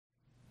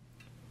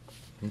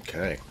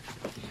Okay.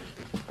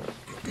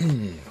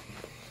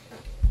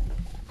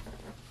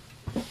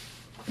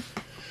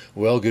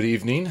 Well, good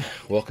evening.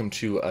 Welcome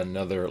to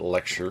another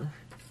lecture.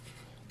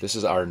 This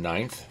is our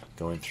ninth,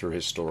 going through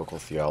historical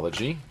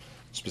theology,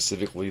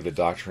 specifically the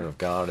doctrine of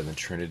God and the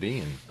Trinity.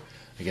 And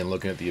again,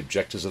 looking at the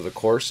objectives of the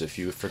course. If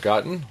you've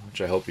forgotten, which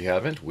I hope you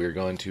haven't, we're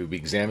going to be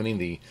examining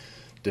the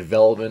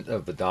development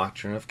of the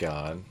doctrine of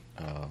God,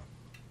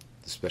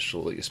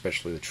 especially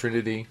the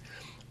Trinity.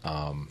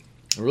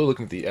 We're really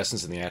looking at the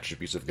essence and the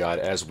attributes of God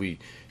as we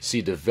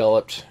see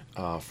developed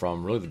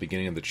from really the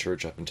beginning of the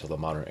church up until the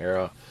modern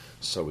era.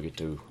 So we get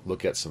to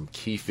look at some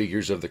key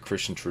figures of the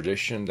Christian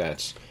tradition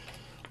that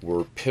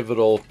were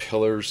pivotal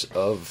pillars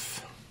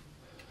of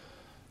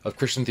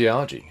Christian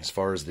theology, as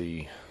far as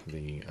the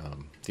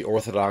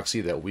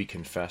orthodoxy that we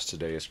confess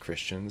today as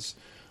Christians.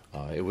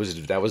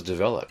 That was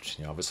developed.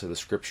 Obviously, the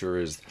Scripture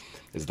is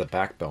the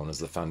backbone, is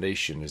the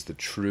foundation, is the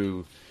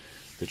true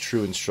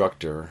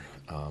instructor.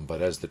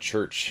 But as the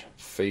church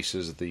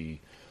faces the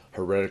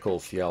heretical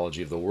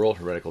theology of the world,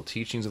 heretical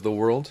teachings of the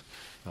world,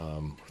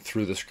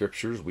 through the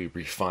Scriptures, we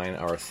refine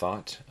our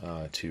thought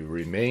to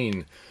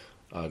remain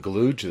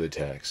glued to the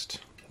text.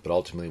 But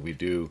ultimately, we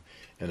do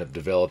end up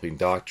developing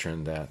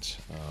doctrine that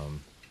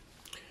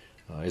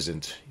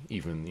isn't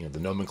even the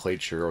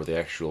nomenclature or the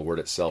actual word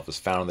itself is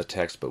found in the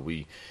text, but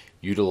we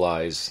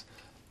utilize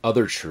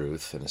other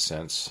truth, in a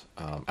sense,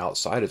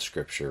 outside of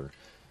Scripture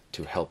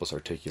to help us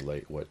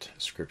articulate what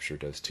Scripture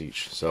does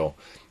teach. So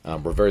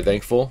we're very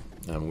thankful.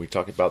 We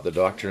talk about the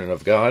doctrine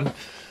of God.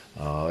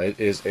 It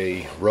is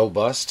a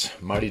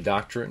robust, mighty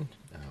doctrine.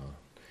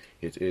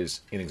 It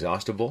is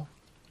inexhaustible.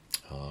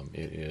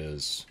 It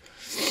is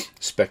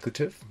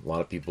speculative. A lot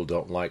of people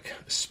don't like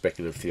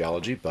speculative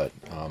theology, but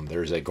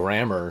there's a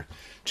grammar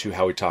to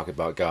how we talk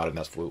about God, and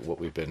that's what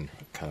we've been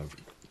kind of,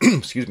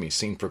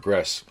 seeing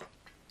progress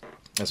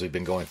as we've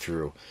been going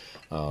through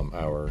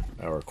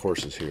our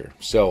courses here.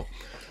 So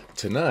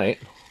tonight,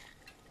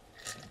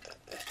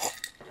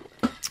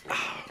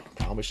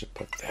 probably should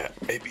put that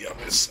maybe on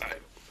this side.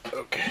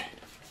 Okay.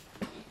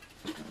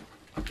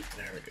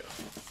 There we go.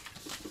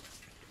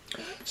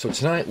 So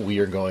tonight we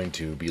are going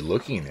to be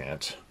looking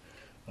at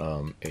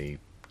a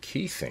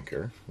key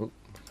thinker. Oop,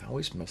 I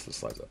always mess the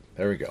slides up.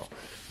 There we go.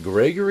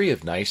 Gregory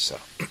of Nyssa.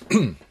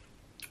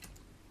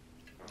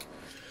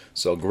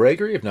 So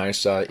Gregory of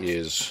Nyssa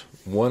is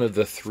one of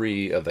the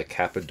three of the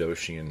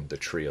Cappadocian, the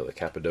trio. The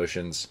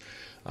Cappadocians,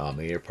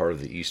 they are part of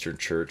the Eastern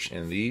Church,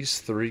 and these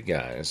three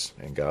guys,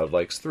 and God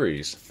likes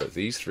threes, but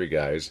these three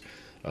guys,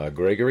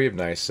 Gregory of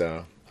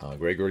Nyssa,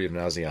 Gregory of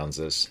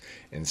Nazianzus,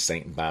 and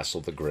Saint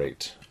Basil the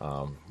Great,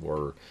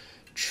 were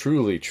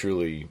truly,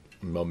 truly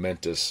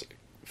momentous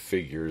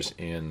figures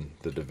in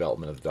the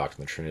development of the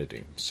doctrine of the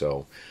Trinity.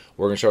 So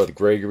we're going to start with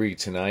Gregory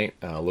tonight,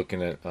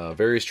 looking at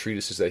various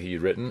treatises that he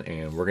had written,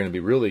 and we're going to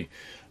be really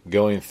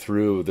going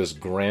through this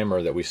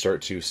grammar that we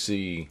start to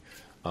see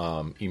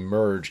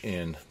emerge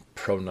in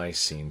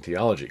pro-Nicene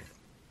theology.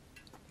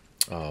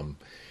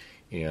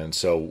 And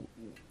so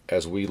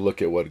as we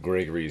look at what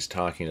Gregory is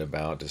talking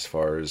about as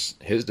far as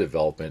his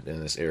development in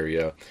this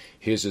area,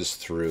 his is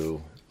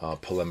through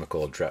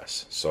polemical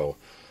address. So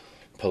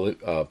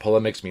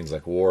polemics means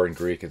like war in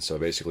Greek, and so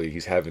basically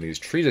he's having these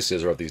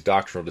treatises or these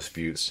doctrinal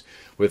disputes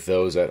with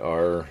those that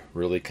are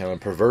really kind of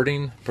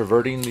perverting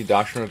the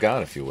doctrine of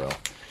God, if you will.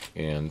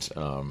 And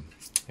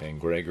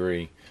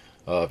Gregory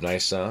of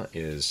Nyssa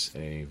is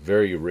a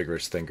very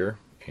rigorous thinker,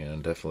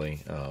 and definitely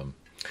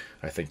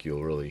I think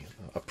you'll really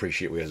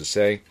appreciate what he has to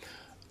say.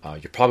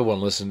 You probably want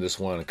to listen to this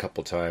one a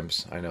couple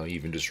times. I know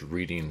even just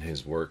reading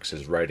his works,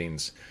 his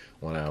writings,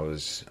 when I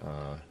was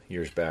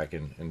years back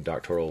in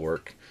doctoral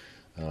work,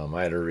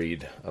 I had to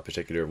read a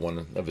particular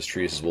one of his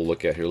treatises we'll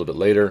look at here a little bit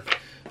later,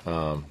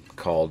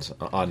 called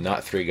On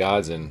Not Three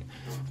Gods, and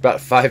about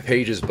 5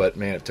 pages, but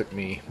man, it took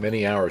me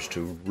many hours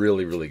to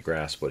really, really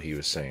grasp what he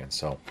was saying.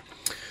 So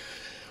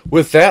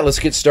with that, let's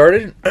get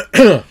started.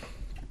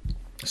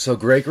 So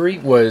Gregory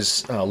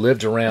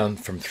lived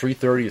around from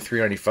 330 to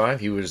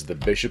 395. He was the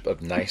Bishop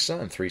of Nyssa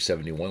in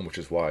 371, which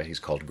is why he's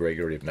called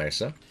Gregory of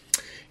Nyssa.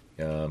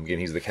 Again,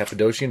 he's the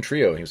Cappadocian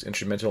trio. He was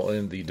instrumental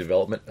in the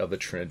development of the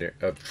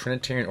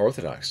Trinitarian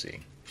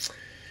orthodoxy.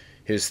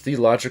 His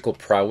theological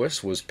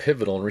prowess was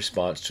pivotal in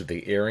response to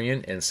the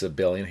Arian and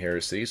Sabellian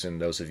heresies, and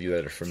those of you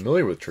that are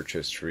familiar with church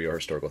history or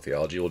historical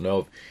theology will know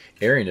of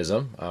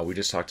Arianism. We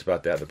just talked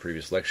about that in the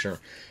previous lecture.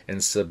 And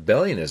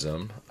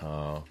Sabellianism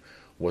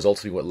was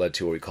ultimately what led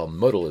to what we call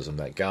modalism,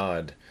 that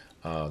God,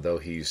 though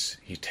he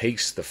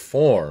takes the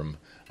form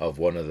of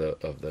one of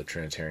the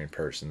Trinitarian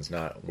persons,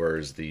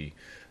 whereas the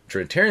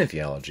Trinitarian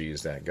theology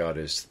is that God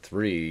is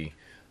three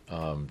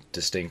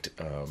distinct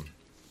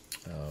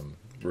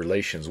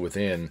relations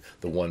within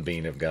the one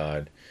being of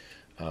God,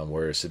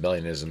 whereas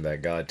Sabellianism,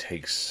 that God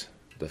takes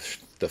the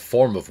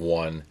form of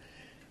one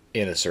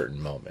in a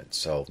certain moment.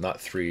 So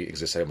not three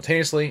exist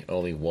simultaneously,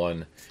 only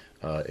one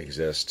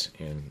exists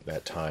in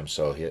that time.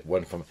 So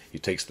he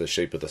takes the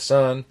shape of the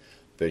Son,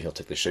 then he'll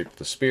take the shape of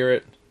the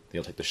Spirit, then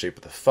he'll take the shape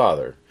of the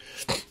Father,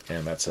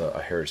 and that's a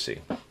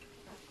heresy.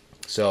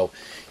 So,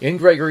 in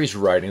Gregory's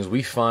writings,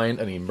 we find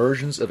an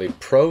emergence of a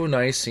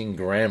pro-Nicene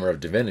grammar of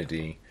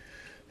divinity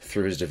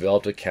through his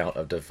developed account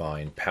of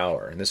divine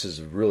power. And this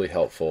is really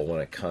helpful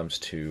when it comes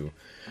to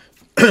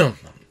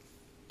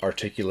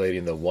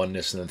articulating the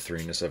oneness and the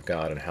threeness of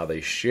God and how they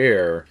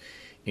share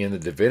in the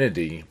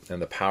divinity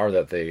and the power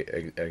that they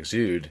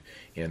exude.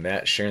 And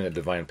that sharing the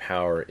divine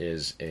power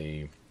is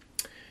a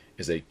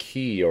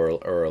key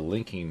or a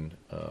linking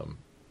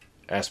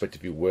aspect,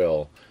 if you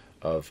will,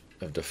 of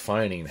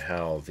defining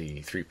how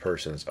the three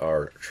persons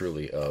are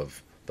truly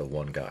of the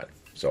one God.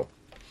 So,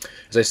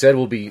 as I said,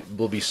 we'll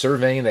be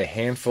surveying a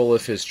handful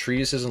of his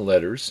treatises and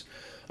letters,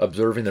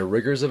 observing the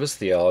rigors of his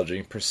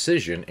theology,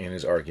 precision in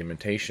his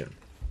argumentation.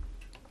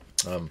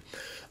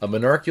 A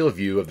monarchical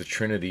view of the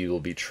Trinity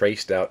will be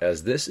traced out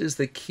as this is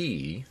the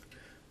key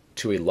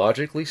to a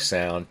logically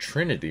sound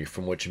Trinity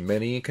from which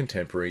many in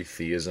contemporary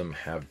theism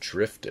have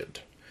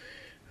drifted.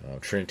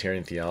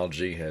 Trinitarian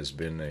theology has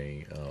been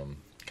a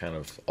kind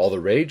of all the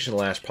rage in the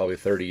last probably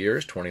 30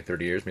 years, 20,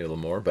 30 years, maybe a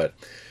little more, but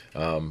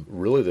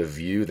really the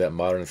view that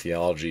modern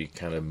theology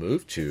kind of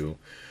moved to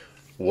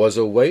was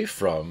away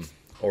from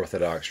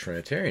Orthodox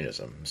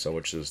Trinitarianism. So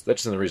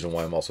that's the reason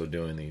why I'm also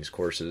doing these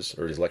courses,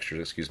 or these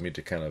lectures,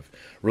 to kind of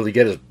really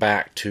get us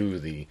back to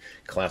the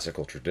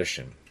classical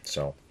tradition.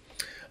 So,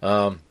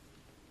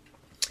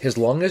 his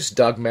longest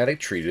dogmatic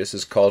treatise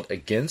is called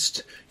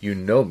Against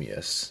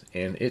Eunomius,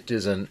 and it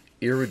is an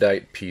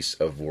erudite piece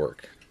of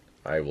work.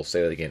 I will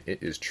say that again.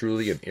 It is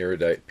truly an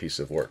erudite piece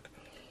of work.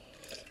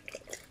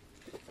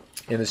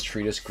 In this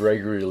treatise,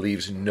 Gregory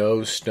leaves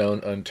no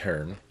stone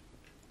unturned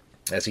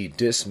as he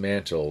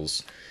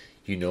dismantles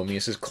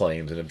Eunomius'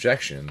 claims and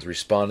objections,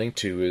 responding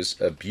to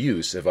his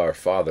abuse of our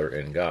Father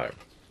and God.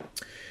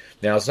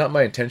 Now, it's not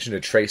my intention to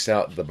trace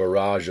out the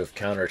barrage of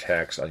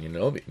counterattacks on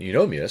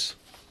Eunomius.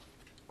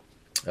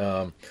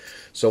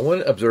 So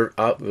one observe...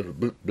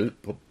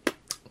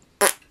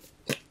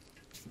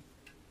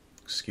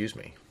 excuse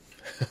me.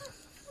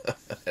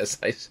 As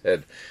I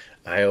said,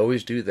 I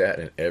always do that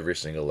in every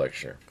single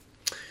lecture.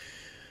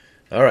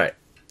 All right.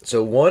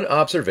 So one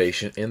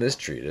observation in this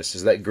treatise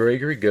is that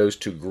Gregory goes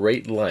to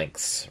great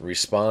lengths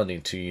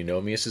responding to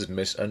Eunomius'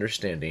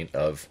 misunderstanding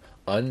of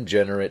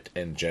ungenerate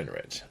and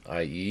generate,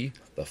 i.e.,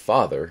 the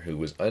Father who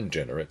was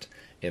ungenerate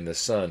and the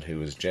Son who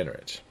was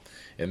generate.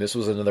 And this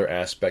was another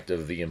aspect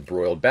of the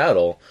embroiled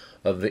battle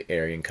of the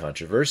Arian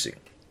controversy.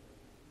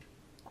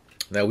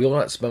 Now, we will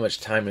not spend much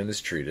time in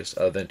this treatise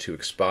other than to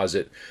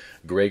exposit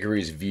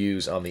Gregory's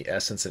views on the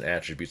essence and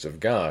attributes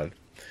of God.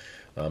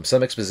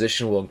 Some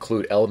exposition will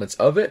include elements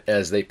of it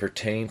as they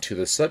pertain to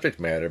the subject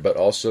matter, but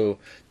also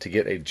to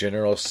get a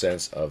general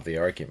sense of the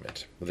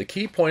argument. The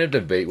key point of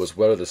debate was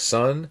whether the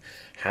Son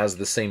has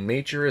the same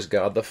nature as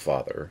God the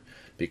Father,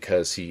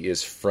 because he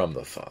is from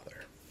the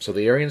Father. So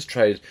the Arians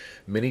tried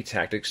many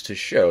tactics to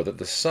show that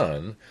the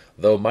Son,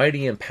 though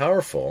mighty and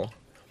powerful,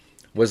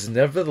 was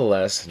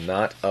nevertheless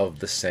not of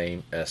the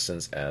same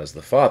essence as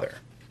the Father.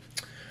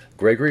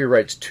 Gregory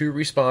writes two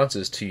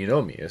responses to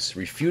Eunomius,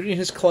 refuting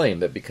his claim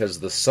that because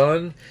the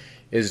Son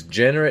is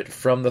generate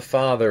from the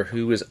Father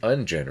who is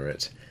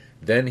ungenerate,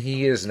 then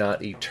he is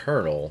not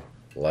eternal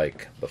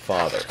like the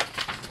Father.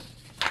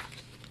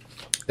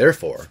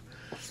 Therefore,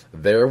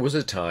 there was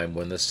a time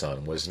when the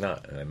Son was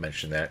not. And I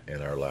mentioned that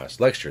in our last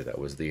lecture. That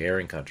was the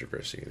Arian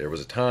controversy. There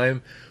was a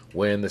time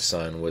when the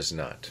Son was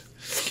not.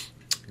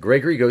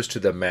 Gregory goes to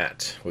the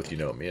mat with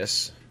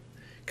Eunomius,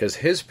 because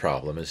his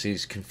problem is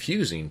he's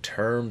confusing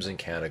terms and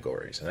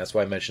categories. And that's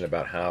why I mentioned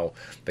about how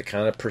the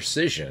kind of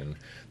precision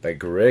that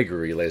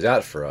Gregory lays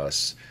out for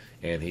us,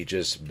 and he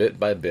just bit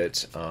by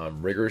bit,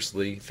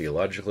 rigorously,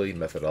 theologically,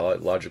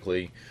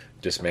 methodologically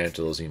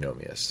dismantles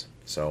Eunomius.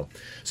 So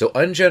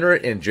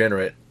ungenerate and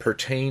generate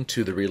pertain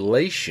to the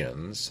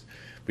relations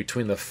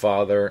between the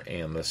Father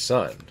and the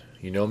Son.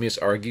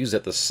 Eunomius argues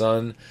that the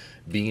Son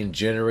being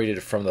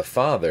generated from the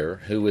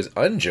Father, who is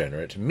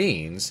ungenerate,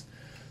 means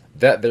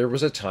that there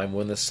was a time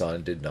when the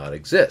Son did not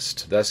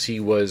exist. Thus,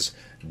 he was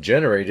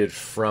generated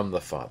from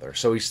the Father.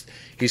 So he's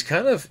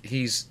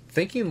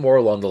thinking more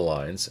along the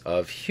lines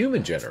of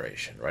human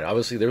generation, right?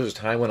 Obviously, there was a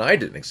time when I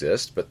didn't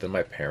exist, but then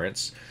my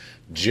parents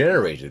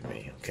generated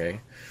me.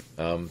 Okay,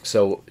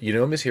 so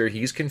Eunomius here,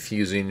 he's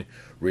confusing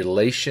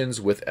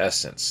relations with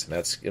essence.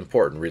 That's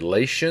important.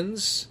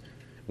 Relations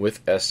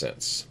with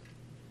essence.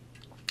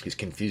 He's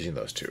confusing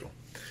those two.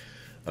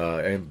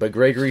 But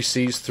Gregory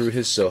sees through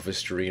his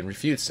sophistry and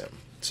refutes him.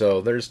 So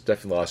there's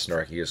definitely a lot of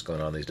snarkiness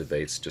going on in these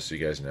debates, just so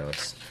you guys know.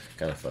 It's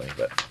kind of funny.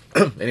 But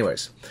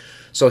anyways,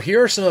 so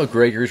here are some of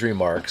Gregory's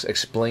remarks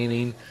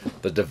explaining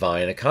the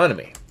divine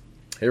economy.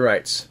 He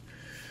writes,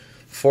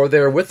 "For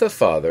there with the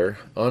Father,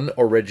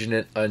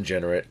 unoriginate,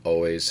 ungenerate,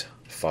 always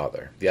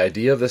Father. The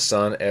idea of the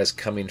Son as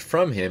coming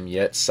from him,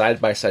 yet side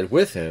by side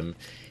with him,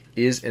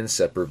 is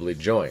inseparably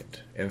joined.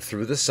 And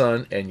through the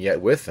Son, and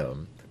yet with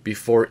him,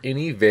 before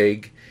any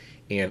vague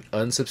and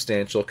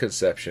unsubstantial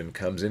conception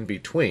comes in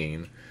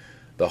between,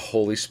 the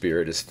Holy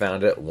Spirit is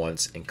found at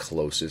once in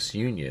closest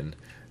union,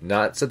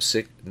 not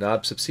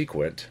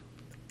subsequent,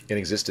 in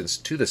existence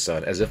to the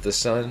Son, as if the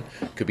Son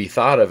could be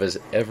thought of as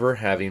ever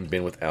having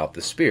been without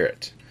the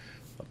Spirit.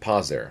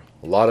 Pause there.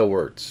 A lot of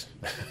words.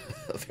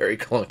 Very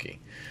clunky.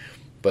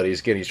 But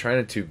he's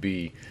trying to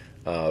be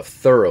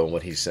thorough in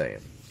what he's saying.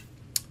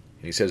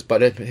 And he says,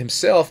 but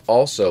himself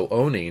also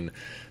owning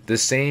the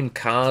same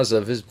cause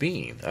of his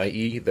being,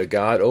 i.e., the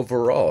God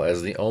over all,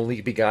 as the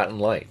only begotten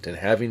light, and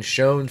having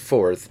shone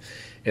forth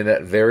in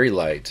that very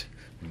light,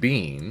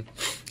 being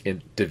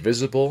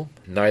indivisible,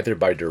 neither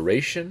by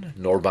duration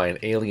nor by an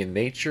alien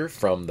nature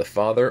from the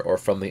Father or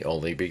from the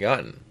only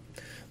begotten.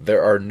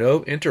 There are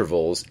no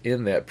intervals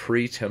in that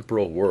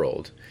pre-temporal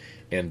world,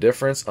 and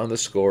difference on the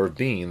score of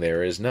being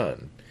there is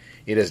none.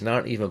 It is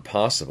not even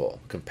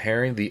possible,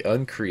 comparing the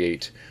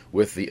uncreate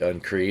with the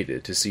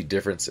uncreated, to see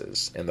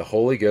differences, and the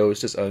Holy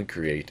Ghost is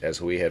uncreate,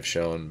 as we have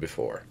shown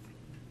before.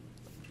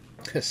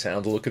 It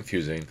sounds a little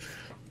confusing,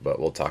 but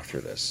we'll talk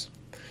through this.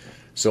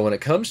 So when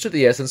it comes to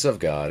the essence of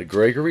God,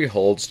 Gregory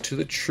holds to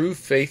the true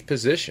faith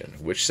position,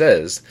 which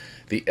says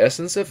the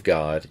essence of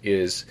God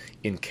is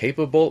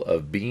incapable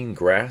of being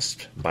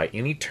grasped by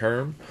any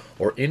term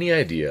or any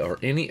idea or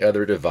any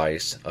other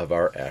device of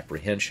our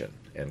apprehension.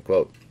 End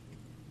quote.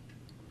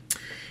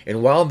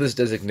 And while this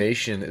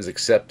designation is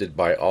accepted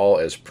by all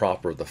as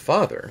proper of the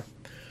Father,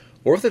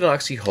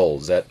 orthodoxy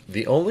holds that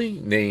the only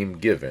name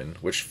given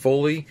which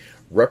fully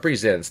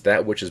represents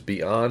that which is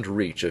beyond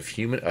reach of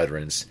human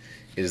utterance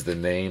is the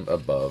name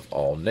above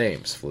all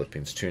names,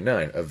 Philippians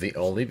 2:9, of the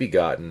only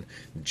begotten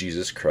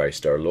Jesus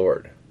Christ our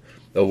Lord.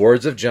 The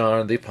words of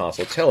John the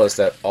Apostle tell us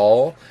that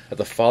all that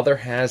the Father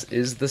has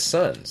is the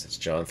Son's. It's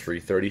John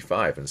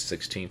 3:35 and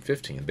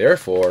 16:15.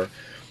 Therefore,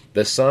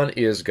 the Son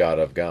is God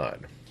of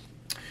God.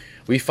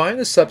 We find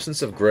the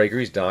substance of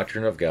Gregory's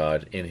doctrine of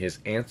God in his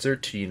answer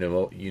to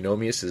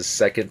Eunomius'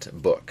 second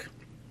book.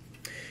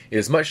 It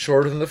is much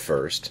shorter than the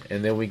first,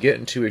 and then we get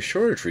into his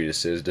shorter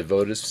treatises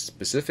devoted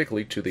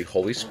specifically to the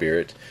Holy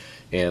Spirit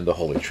and the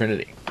Holy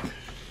Trinity.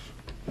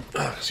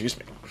 Excuse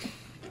me.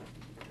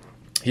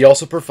 He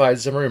also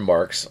provides some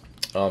remarks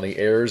on the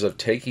errors of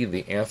taking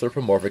the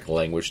anthropomorphic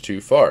language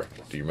too far.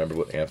 Do you remember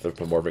what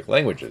anthropomorphic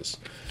language is?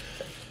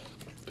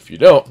 If you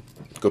don't,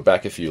 go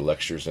back a few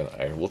lectures and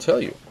I will tell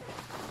you.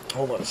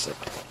 Hold on a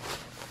second.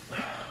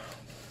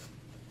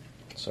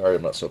 Sorry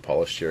I'm not so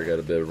polished here. I got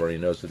a bit of a runny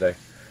nose today.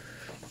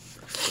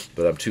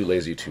 But I'm too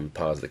lazy to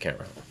pause the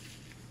camera.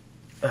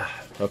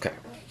 Okay.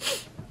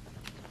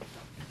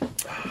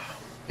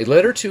 A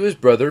letter to his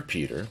brother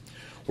Peter,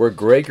 where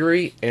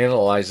Gregory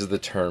analyzes the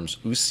terms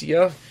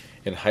ousia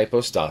and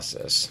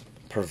hypostasis,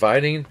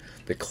 providing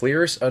the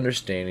clearest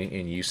understanding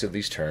and use of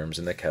these terms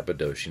in the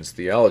Cappadocians'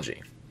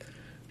 theology.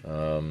 I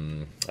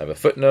have a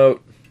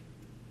footnote.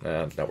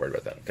 I'm not worried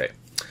about that. Okay.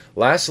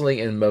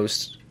 Lastly, and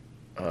most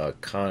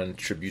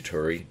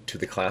contributory to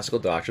the classical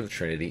doctrine of the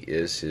Trinity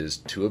is his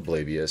Tu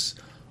Oblabius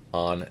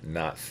on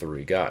not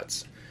three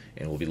gods.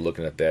 And we'll be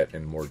looking at that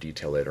in more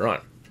detail later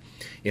on.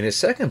 In his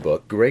second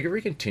book,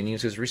 Gregory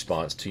continues his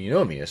response to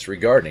Eunomius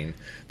regarding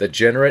the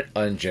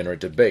generate-ungenerate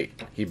debate.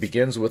 He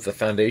begins with the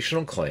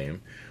foundational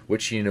claim,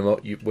 which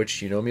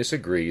Eunomius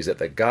agrees that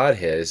the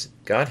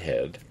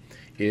Godhead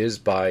is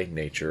by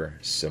nature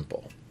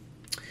simple.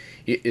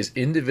 It is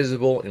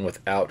indivisible and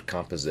without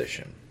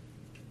composition.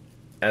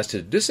 As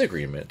to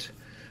disagreement,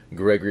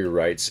 Gregory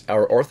writes,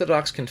 our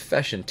Orthodox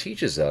confession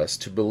teaches us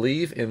to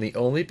believe in the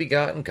only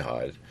begotten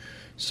God,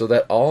 so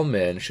that all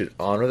men should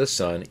honor the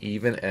Son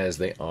even as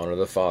they honor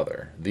the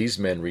Father. These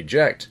men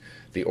reject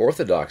the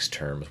Orthodox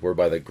terms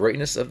whereby the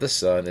greatness of the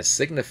Son is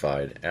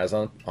signified as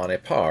on a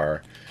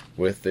par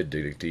with the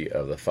dignity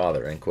of the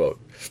Father. End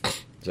quote.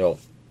 So,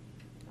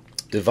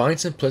 divine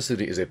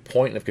simplicity is a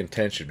point of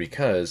contention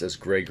because, as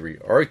Gregory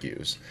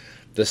argues,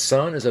 the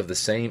Son is of the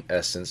same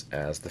essence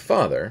as the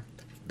Father,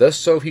 thus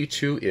so he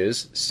too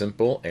is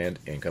simple and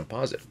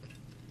incomposite.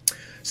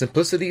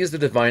 Simplicity is the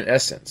divine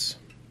essence.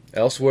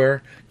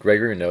 Elsewhere,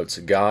 Gregory notes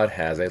God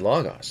has a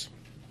logos.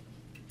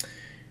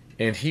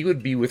 And he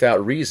would be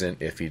without reason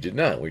if he did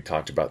not. We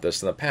talked about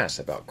this in the past,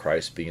 about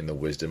Christ being the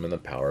wisdom and the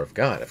power of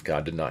God. If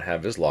God did not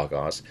have his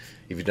logos,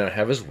 if he did not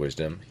have his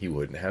wisdom, he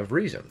wouldn't have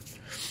reason.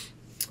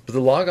 But the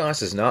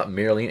logos is not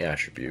merely an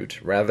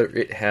attribute. Rather,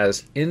 it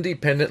has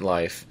independent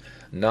life,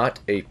 not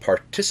a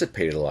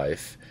participated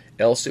life,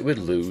 else it would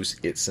lose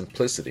its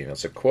simplicity. And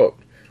that's a quote.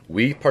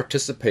 We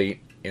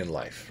participate in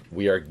life.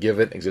 We are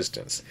given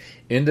existence.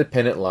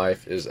 Independent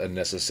life is a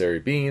necessary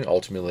being,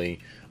 ultimately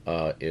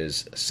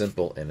is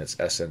simple in its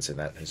essence, and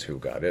that is who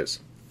God is.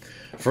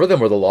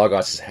 Furthermore, the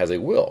Logos has a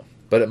will,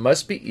 but it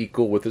must be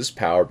equal with its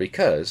power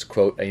because,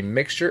 quote, a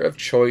mixture of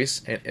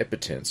choice and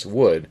impotence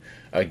would,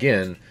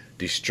 again,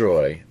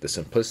 destroy the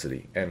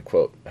simplicity, end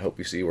quote. I hope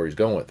you see where he's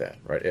going with that,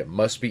 right? It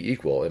must be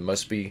equal. It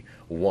must be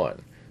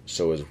one.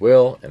 So his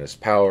will and his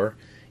power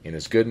and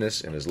his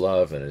goodness and his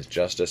love and his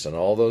justice and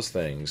all those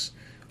things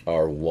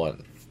are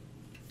one.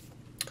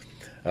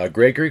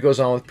 Gregory goes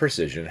on with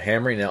precision,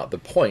 hammering out the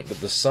point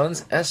that the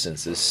Son's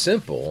essence is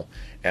simple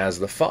as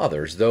the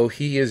Father's, though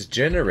he has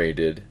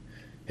generated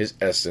his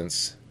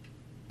essence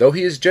Though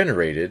he is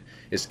generated,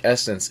 his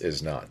essence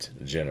is not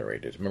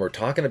generated. Remember, we're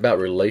talking about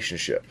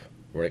relationship.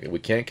 We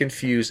can't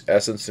confuse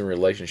essence and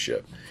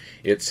relationship.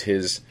 It's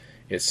his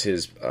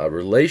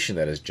relation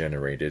that is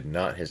generated,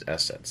 not his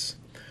essence.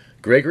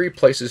 Gregory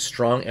places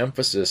strong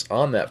emphasis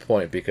on that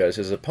point because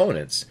his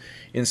opponents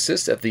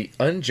insist that the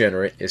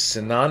ungenerate is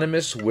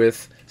synonymous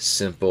with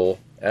simple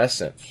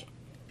essence.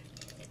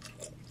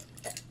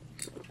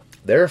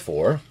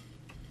 Therefore,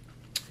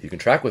 you can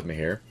track with me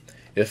here,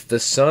 if the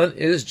Son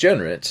is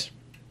generate,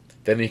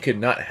 then he could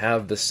not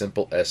have the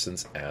simple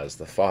essence as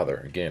the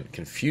Father. Again,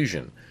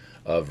 confusion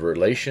of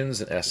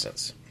relations and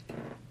essence.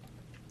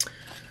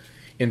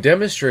 In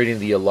demonstrating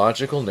the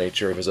illogical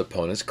nature of his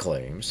opponent's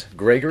claims,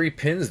 Gregory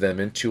pins them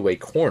into a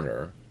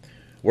corner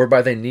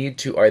whereby they need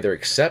to either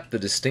accept the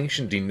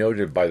distinction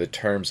denoted by the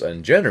terms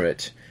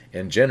ungenerate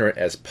and generate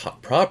as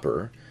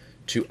proper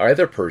to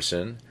either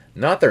person,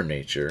 not their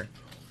nature,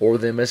 or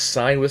they must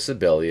side with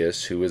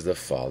Sabellius, who is the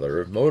father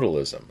of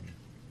modalism.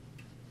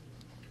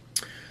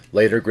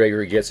 Later,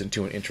 Gregory gets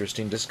into an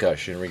interesting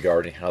discussion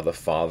regarding how the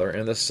Father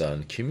and the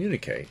Son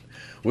communicate,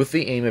 with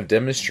the aim of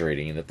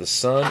demonstrating that the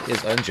Son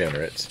is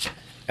ungenerate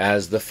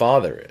as the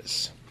Father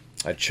is.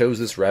 I chose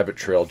this rabbit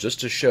trail just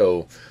to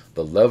show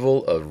the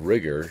level of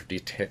rigorous,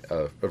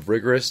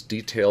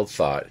 detailed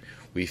thought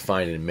we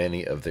find in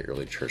many of the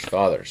early church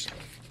fathers.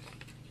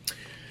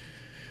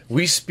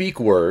 We speak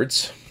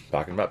words,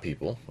 talking about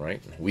people,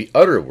 right? We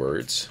utter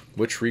words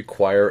which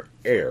require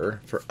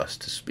air for us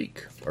to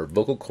speak. Our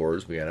vocal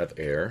cords, we have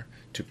air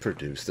to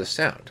produce the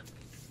sound.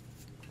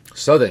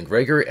 So then,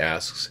 Gregory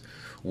asks,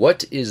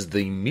 what is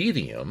the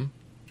medium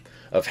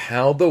of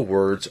how the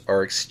words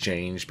are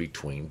exchanged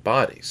between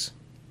bodies?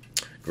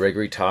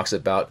 Gregory talks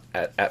about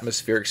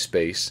atmospheric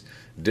space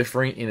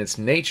differing in its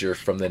nature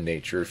from the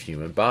nature of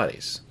human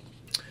bodies.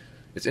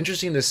 It's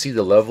interesting to see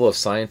the level of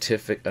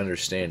scientific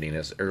understanding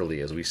as early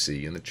as we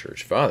see in the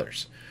Church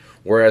Fathers,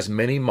 whereas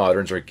many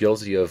moderns are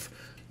guilty of,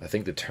 I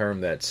think the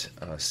term that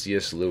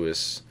C.S.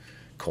 Lewis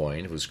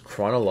coined was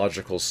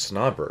chronological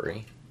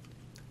snobbery.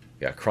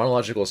 Yeah,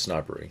 chronological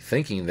snobbery,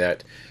 thinking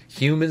that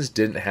humans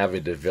didn't have a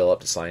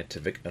developed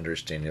scientific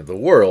understanding of the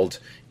world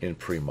in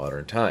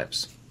pre-modern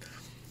times.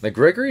 Now,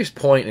 Gregory's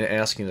point in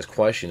asking this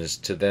question is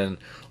to then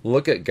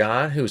look at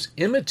God who's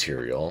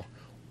immaterial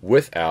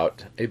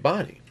without a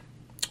body.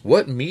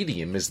 What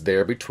medium is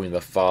there between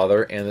the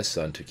Father and the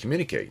Son to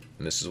communicate?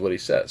 And this is what he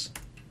says.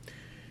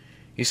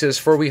 He says,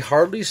 "For we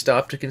hardly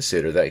stop to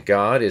consider that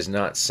God is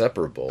not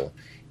separable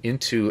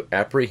into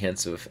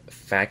apprehensive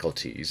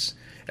faculties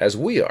as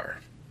we are,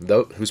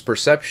 whose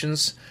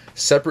perceptions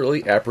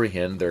separately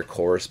apprehend their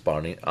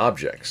corresponding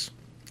objects.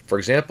 For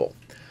example,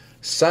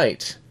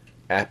 sight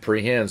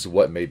apprehends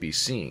what may be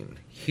seen,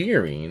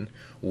 hearing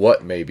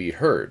what may be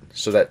heard,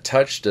 so that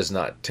touch does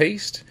not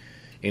taste,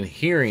 and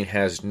hearing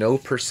has no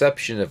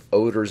perception of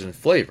odors and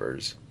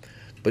flavors,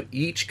 but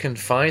each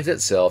confines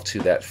itself to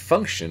that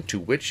function to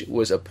which it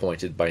was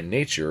appointed by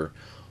nature,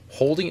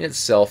 holding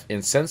itself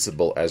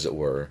insensible, as it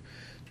were,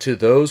 to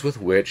those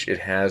with which it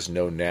has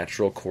no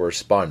natural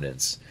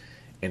correspondence,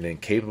 and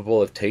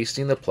incapable of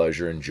tasting the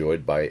pleasure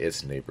enjoyed by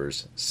its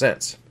neighbor's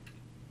sense.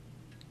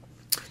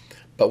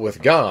 But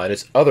with God,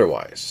 it's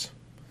otherwise.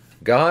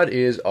 God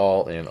is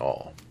all in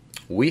all.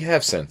 We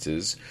have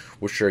senses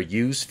which are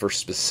used for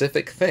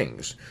specific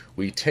things.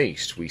 We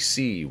taste, we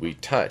see, we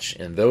touch,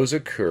 and those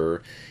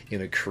occur in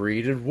a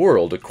created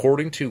world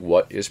according to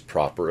what is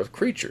proper of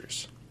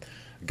creatures.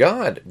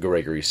 God,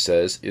 Gregory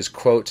says, is,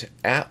 quote,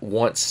 at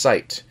once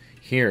sight,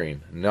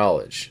 hearing,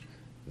 knowledge.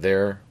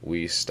 There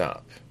we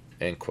stop,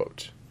 end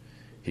quote.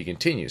 He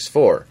continues,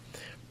 for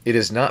it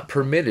is not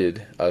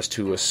permitted us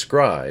to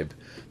ascribe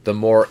the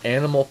more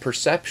animal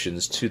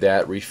perceptions to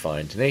that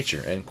refined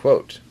nature, end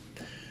quote.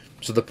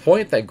 So the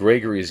point that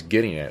Gregory is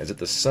getting at is that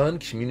the Son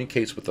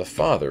communicates with the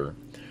Father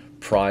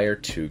prior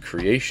to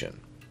creation.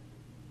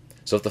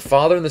 So if the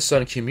Father and the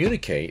Son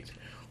communicate,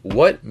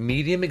 what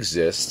medium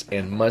exists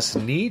and must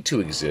need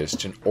to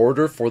exist in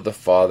order for the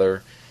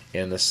Father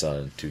and the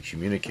Son to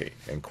communicate,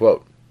 end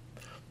quote.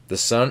 The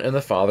Son and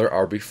the Father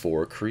are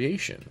before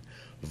creation.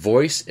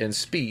 Voice and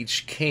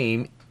speech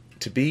came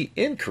to be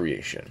in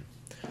creation.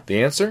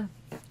 The answer?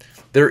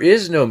 There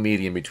is no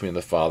medium between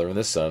the Father and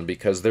the Son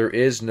because there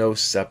is no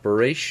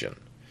separation.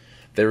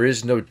 There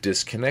is no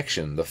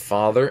disconnection. The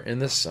Father and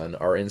the Son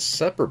are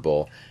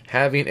inseparable,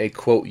 having a,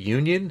 quote,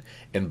 union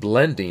and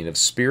blending of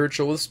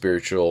spiritual with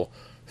spiritual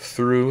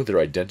through their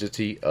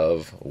identity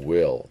of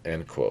will,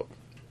 end quote.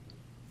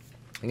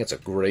 I think it's a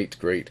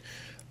great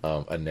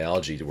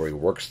analogy to where he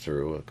works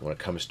through when it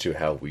comes to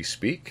how we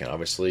speak. And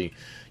obviously,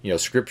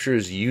 Scripture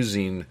is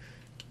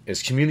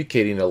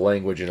communicating a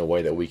language in a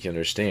way that we can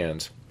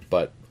understand.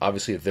 But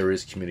obviously, there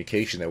is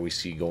communication that we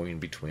see going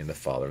between the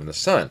Father and the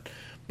Son.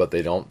 But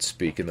they don't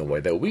speak in the way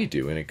that we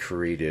do in a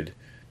created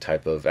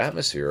type of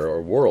atmosphere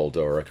or world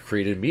or a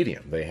created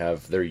medium.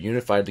 They're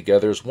unified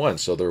together as one.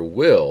 So their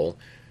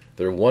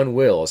one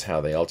will is how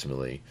they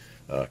ultimately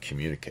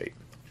communicate.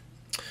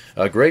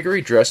 Gregory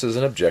addresses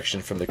an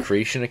objection from the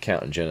creation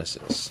account in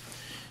Genesis.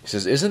 He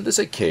says, isn't this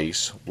a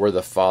case where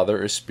the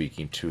Father is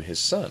speaking to his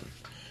Son?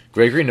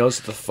 Gregory notes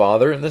that the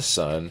Father and the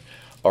Son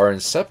are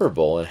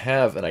inseparable and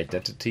have an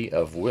identity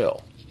of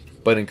will.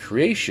 But in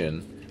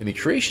the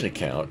creation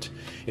account,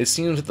 it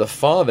seems that the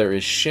Father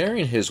is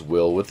sharing his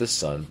will with the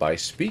Son by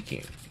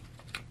speaking.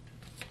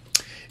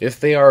 If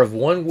they are of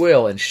one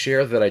will and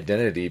share that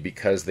identity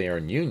because they are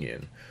in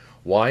union,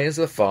 why is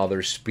the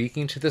Father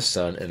speaking to the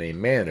Son in a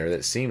manner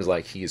that seems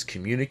like he is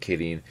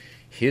communicating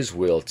his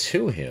will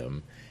to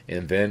him,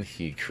 and then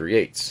he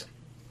creates?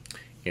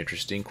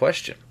 Interesting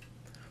question.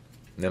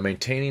 Now,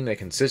 maintaining a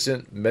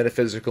consistent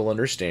metaphysical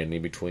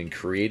understanding between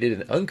created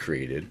and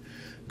uncreated,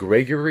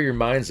 Gregory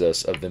reminds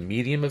us of the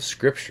medium of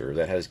Scripture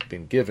that has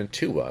been given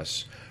to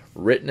us,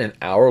 written in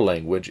our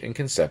language and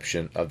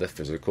conception of the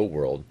physical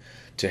world,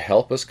 to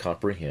help us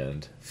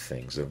comprehend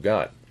things of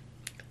God.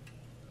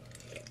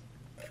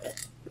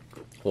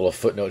 A little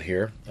footnote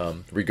here.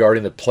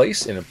 Regarding the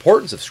place and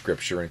importance of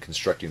Scripture in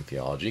constructing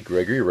theology,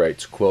 Gregory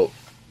writes, quote,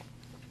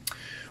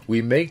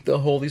 "We make the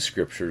Holy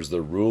Scriptures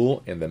the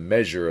rule and the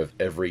measure of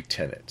every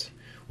tenet.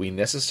 We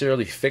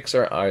necessarily fix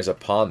our eyes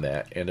upon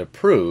that and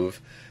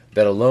approve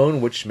that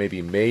alone which may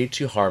be made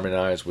to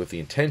harmonize with the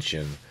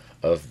intention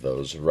of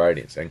those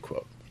writings." End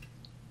quote.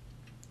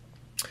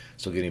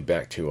 So getting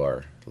back to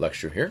our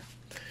lecture here.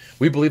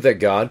 We believe that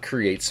God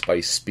creates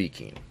by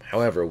speaking.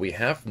 However, we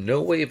have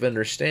no way of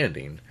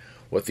understanding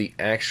what the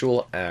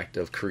actual act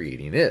of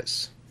creating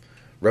is.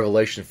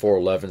 Revelation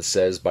 4:11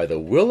 says, "By the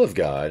will of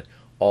God,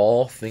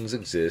 all things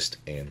exist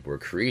and were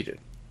created."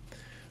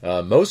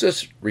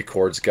 Moses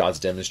records God's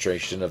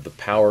demonstration of the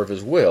power of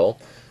his will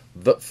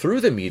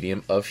through the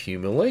medium of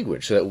human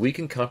language, so that we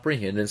can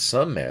comprehend in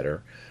some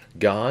manner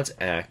God's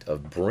act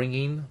of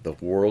bringing the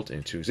world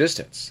into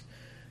existence.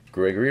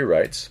 Gregory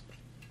writes,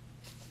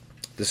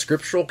 "The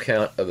scriptural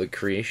account of the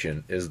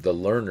creation is the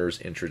learner's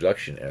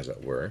introduction, as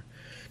it were,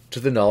 to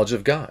the knowledge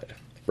of God,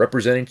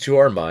 representing to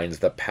our minds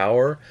the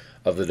power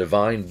of the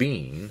divine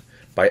being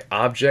by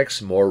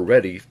objects more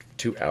ready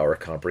to our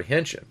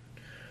comprehension,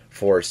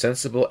 for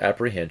sensible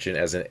apprehension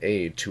as an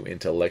aid to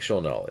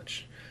intellectual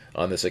knowledge.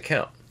 On this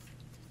account,"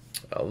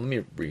 let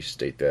me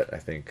restate that. I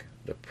think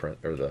the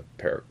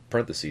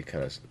parenthesis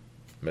kind of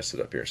messed it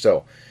up here.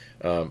 So,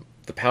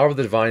 the power of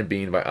the divine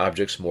being by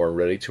objects more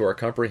ready to our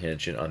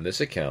comprehension. On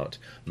this account,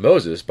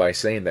 Moses, by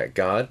saying that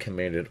God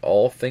commanded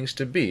all things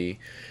to be,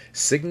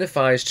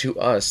 signifies to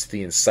us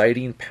the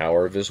inciting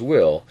power of his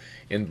will,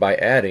 and by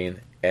adding,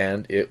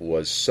 "and it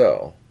was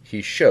so,"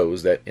 he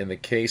shows that in the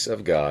case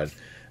of God,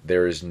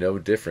 there is no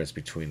difference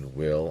between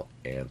will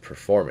and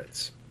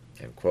performance.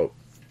 End quote.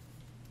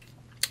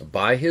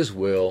 By his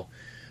will,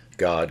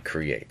 God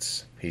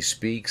creates. He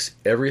speaks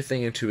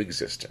everything into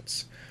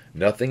existence.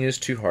 Nothing is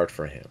too hard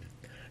for him.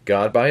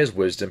 God, by his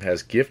wisdom,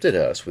 has gifted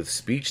us with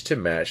speech to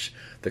match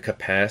the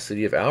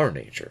capacity of our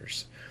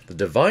natures. The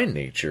divine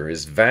nature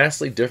is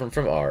vastly different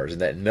from ours in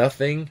that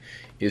nothing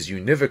is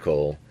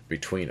univocal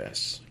between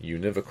us.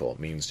 Univocal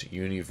means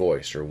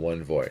uni-voice or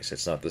one voice.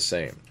 It's not the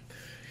same.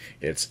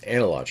 It's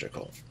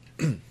analogical.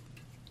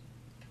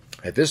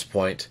 At this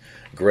point,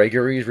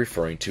 Gregory is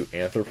referring to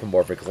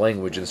anthropomorphic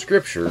language in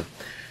Scripture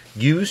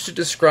used to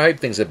describe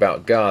things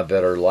about God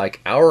that are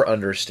like our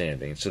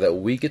understanding, so that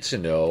we get to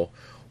know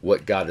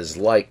what God is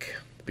like,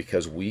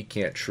 because we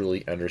can't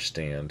truly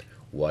understand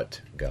what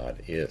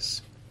God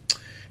is.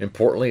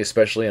 Importantly,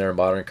 especially in our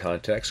modern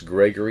context,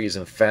 Gregory is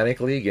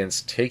emphatically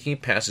against taking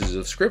passages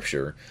of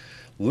Scripture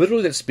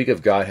literally that speak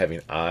of God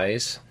having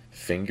eyes,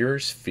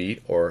 fingers,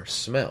 feet, or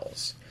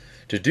smells.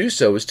 To do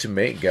so is to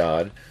make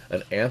God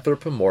an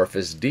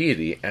anthropomorphous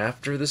deity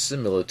after the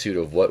similitude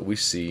of what we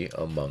see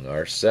among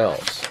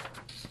ourselves.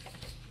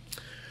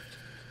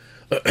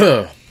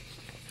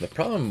 The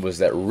problem was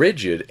that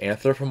rigid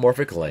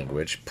anthropomorphic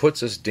language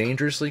puts us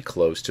dangerously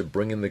close to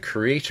bringing the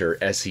Creator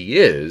as he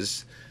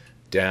is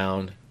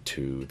down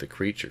to the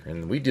creature.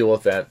 And we deal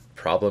with that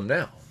problem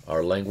now.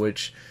 Our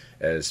language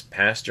as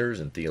pastors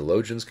and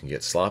theologians can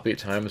get sloppy at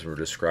times when we're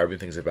describing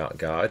things about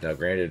God. Now,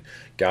 granted,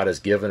 God has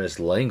given us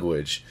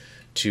language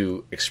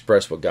to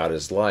express what God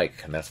is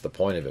like, and that's the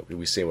point of it.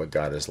 We say what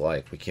God is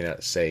like. We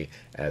cannot say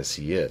as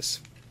he is.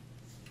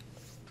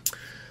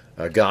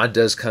 God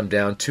does come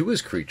down to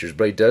his creatures,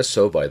 but he does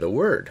so by the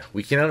word.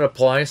 We cannot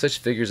apply such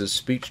figures of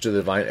speech to the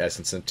divine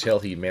essence until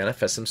he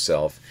manifests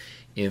himself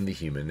in the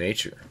human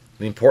nature.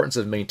 The importance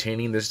of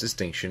maintaining this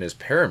distinction is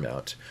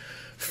paramount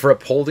for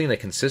upholding a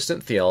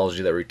consistent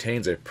theology that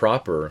retains a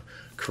proper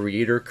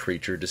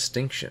creator-creature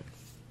distinction.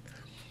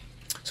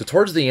 So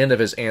towards the end of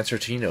his answer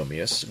to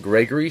Eunomius,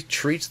 Gregory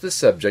treats the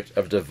subject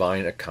of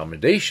divine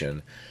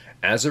accommodation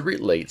as it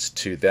relates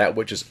to that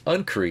which is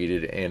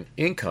uncreated and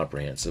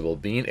incomprehensible,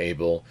 being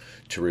able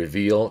to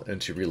reveal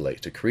and to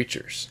relate to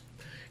creatures.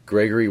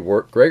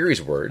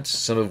 Gregory's words,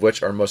 some of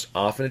which are most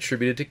often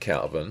attributed to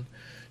Calvin,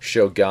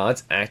 show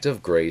God's act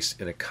of grace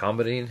in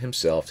accommodating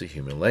himself to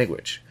human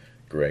language.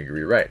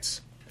 Gregory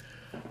writes,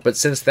 "But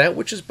since that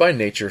which is by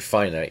nature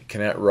finite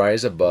cannot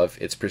rise above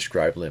its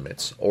prescribed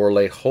limits, or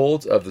lay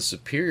hold of the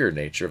superior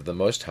nature of the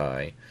Most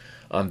High,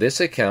 on this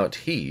account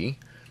he,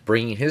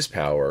 bringing his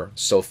power,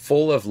 so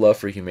full of love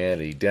for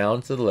humanity,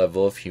 down to the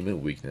level of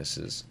human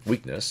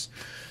weakness,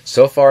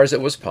 so far as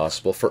it was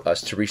possible for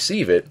us to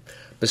receive it,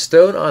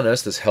 bestowed on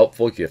us this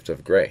helpful gift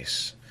of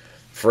grace.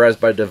 For as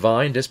by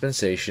divine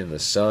dispensation the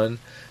sun,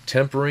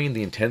 tempering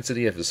the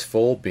intensity of his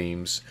full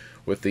beams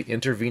with the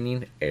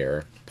intervening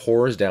air,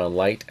 pours down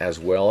light as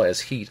well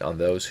as heat on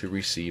those who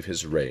receive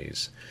his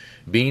rays,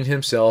 being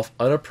himself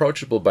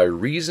unapproachable by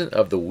reason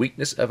of the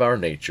weakness of our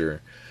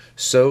nature,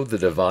 so the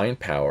divine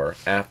power,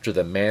 after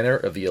the manner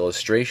of the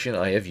illustration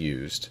I have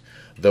used,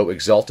 though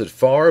exalted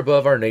far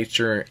above our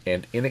nature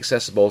and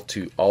inaccessible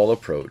to all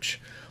approach,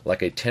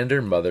 like a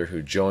tender mother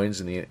who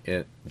joins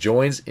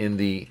in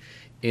the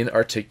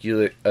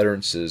inarticulate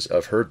utterances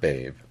of her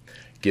babe,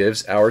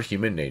 gives our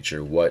human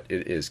nature what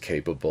it is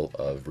capable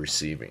of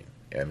receiving.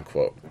 End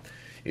quote.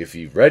 If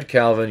you've read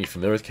Calvin, you're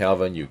familiar with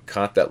Calvin, you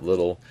caught that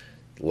little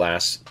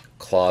last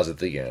clause at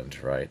the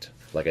end, right?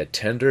 Like a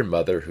tender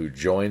mother who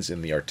joins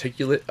in the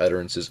articulate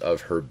utterances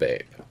of her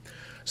babe.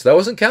 So that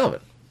wasn't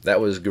Calvin.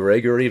 That was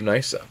Gregory of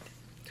Nyssa.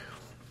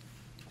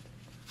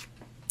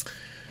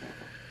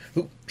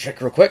 Ooh, check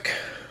real quick.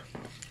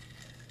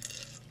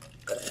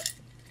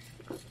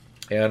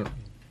 And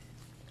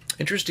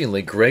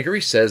interestingly,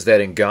 Gregory says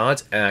that in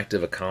God's act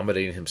of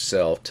accommodating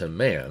himself to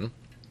man,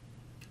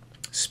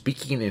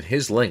 speaking in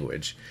his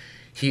language,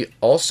 he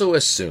also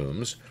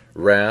assumes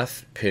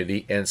wrath,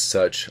 pity, and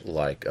such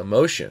like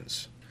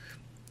emotions.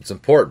 It's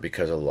important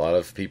because a lot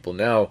of people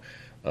now,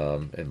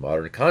 in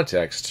modern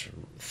context,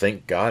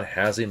 think God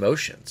has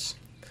emotions.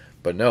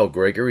 But no,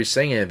 Gregory's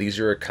saying these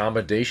are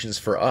accommodations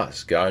for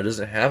us. God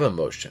doesn't have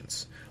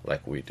emotions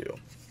like we do.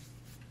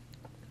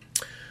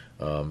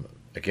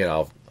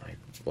 Again,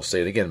 we'll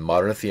say it again.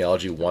 Modern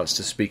theology wants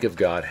to speak of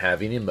God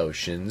having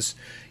emotions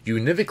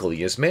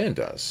univocally as man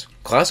does.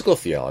 Classical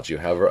theology,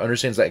 however,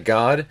 understands that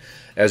God,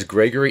 as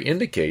Gregory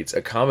indicates,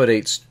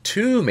 accommodates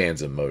to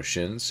man's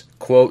emotions,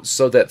 quote,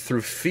 so that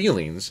through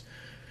feelings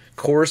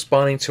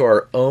corresponding to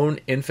our own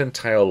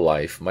infantile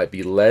life might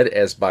be led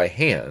as by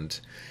hand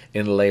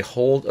and lay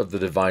hold of the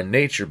divine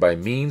nature by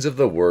means of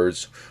the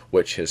words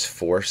which his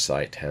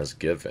foresight has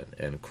given,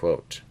 end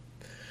quote.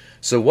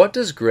 So what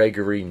does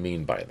Gregory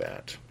mean by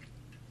that?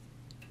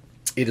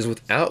 It is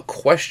without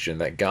question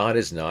that God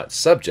is not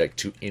subject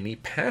to any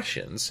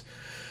passions,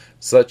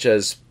 such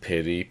as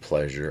pity,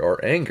 pleasure,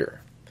 or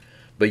anger.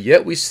 But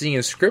yet we see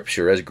in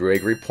Scripture, as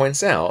Gregory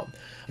points out,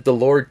 that the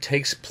Lord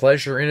takes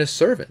pleasure in his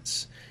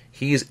servants.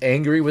 He is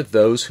angry with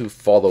those who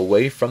fall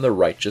away from the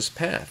righteous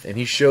path, and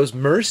he shows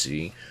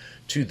mercy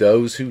to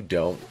those who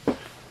don't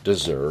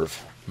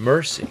deserve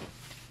mercy.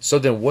 So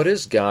then what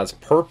is God's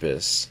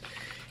purpose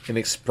in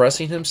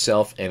expressing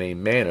himself in a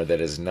manner that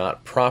is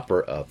not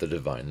proper of the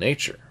divine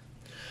nature?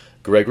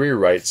 Gregory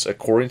writes,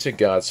 according to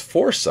God's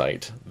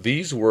foresight,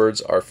 these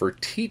words are for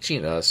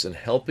teaching us and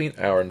helping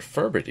our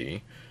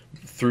infirmity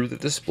through the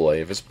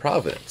display of his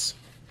providence,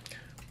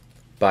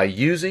 by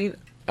using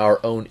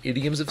our own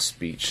idioms of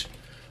speech,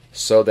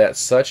 so that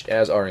such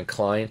as are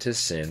inclined to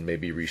sin may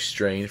be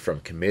restrained from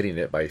committing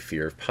it by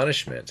fear of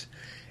punishment,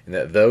 and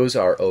that those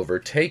are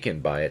overtaken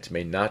by it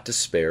may not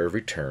despair of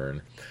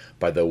return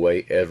by the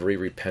way every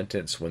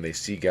repentance when they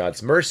see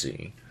God's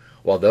mercy,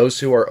 while those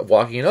who are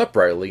walking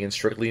uprightly and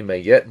strictly may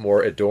yet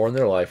more adorn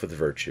their life with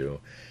virtue,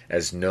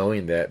 as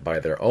knowing that by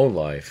their own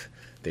life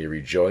they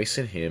rejoice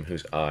in him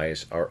whose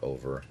eyes are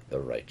over the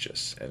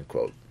righteous. End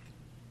quote.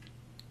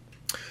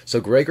 So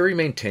Gregory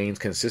maintains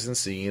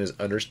consistency in his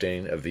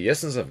understanding of the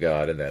essence of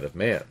God and that of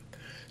man.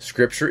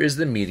 Scripture is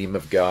the medium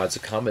of God's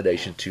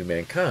accommodation to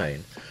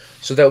mankind,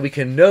 so that we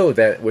can know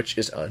that which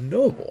is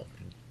unknowable.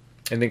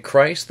 And in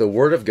Christ, the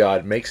Word of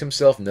God makes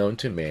himself known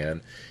to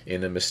man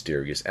in a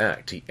mysterious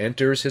act. He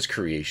enters his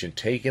creation,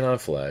 taking on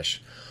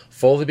flesh,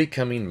 fully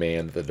becoming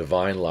man, that the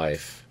divine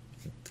life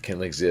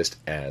can exist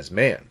as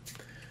man.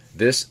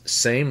 This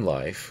same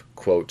life,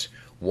 quote,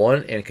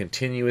 one and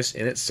continuous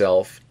in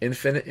itself,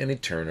 infinite and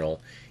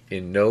eternal,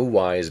 in no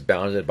wise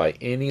bounded by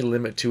any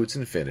limit to its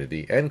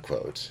infinity, end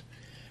quote,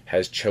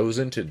 has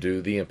chosen to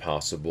do the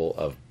impossible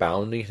of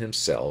bounding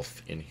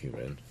himself in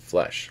human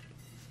flesh.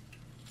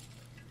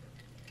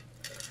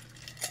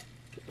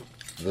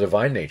 The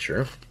divine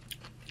nature,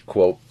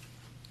 quote,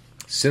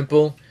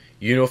 simple,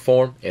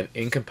 uniform, and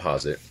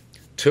incomposite,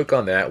 took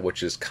on that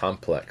which is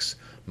complex,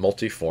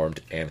 multiformed,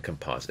 and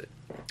composite.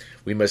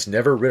 We must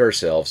never rid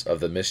ourselves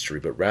of the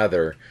mystery, but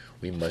rather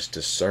we must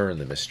discern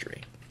the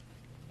mystery.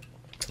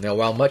 Now,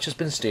 while much has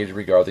been stated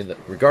regarding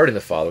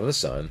the Father and the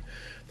Son,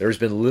 there has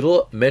been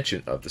little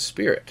mention of the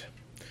Spirit.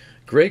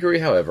 Gregory,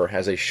 however,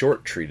 has a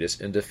short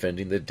treatise in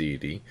defending the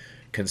deity,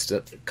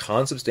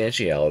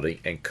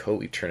 consubstantiality, and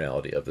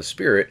co-eternality of the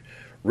Spirit,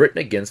 written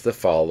against the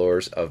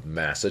followers of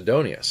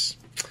Macedonius.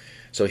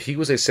 So he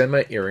was a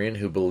semi-Arian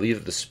who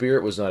believed that the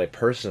Spirit was not a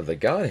person of the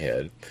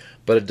Godhead,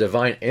 but a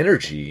divine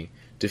energy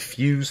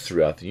diffused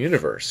throughout the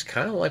universe.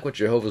 Kind of like what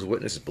Jehovah's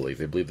Witnesses believe.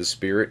 They believe the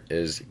Spirit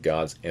is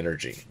God's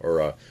energy, or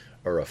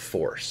a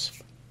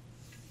force.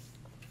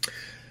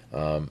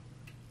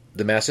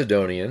 the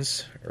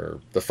Macedonians, or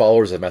the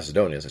followers of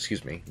Macedonians,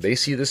 excuse me, they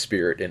see the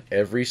Spirit in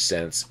every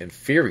sense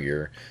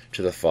inferior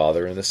to the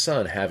Father and the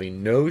Son,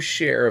 having no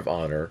share of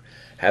honor,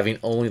 having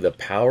only the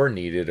power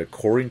needed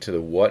according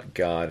to what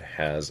God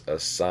has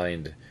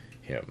assigned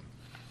him.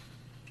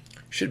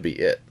 Should be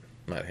it,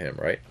 not him,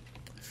 right?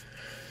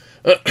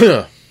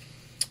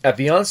 At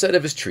the onset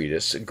of his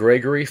treatise,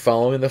 Gregory,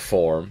 following the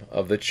form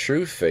of the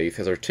true faith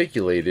as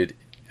articulated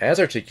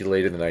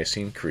in the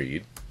Nicene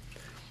Creed,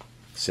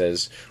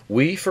 says,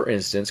 "We, for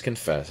instance,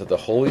 confess that the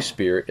Holy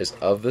Spirit is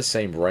of the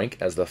same rank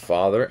as the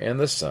Father and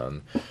the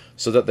Son,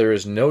 so that there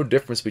is no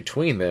difference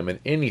between them in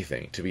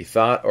anything to be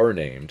thought or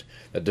named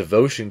that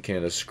devotion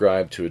can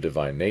ascribe to a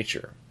divine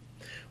nature.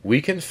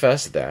 We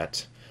confess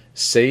that,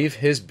 save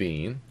his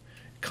being,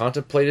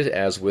 contemplated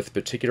as with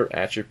particular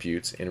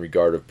attributes in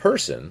regard of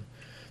person,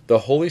 the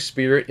Holy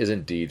Spirit is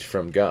indeed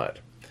from God,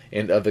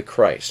 and of the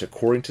Christ,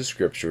 according to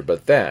Scripture,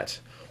 but that,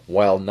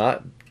 while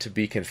not to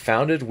be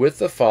confounded with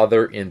the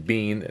Father in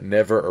being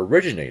never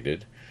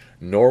originated,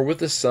 nor with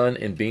the Son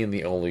in being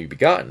the only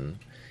begotten,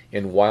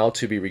 and while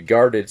to be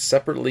regarded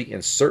separately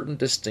in certain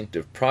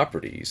distinctive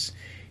properties,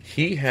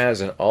 he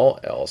has in all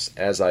else,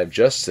 as I've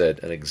just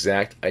said, an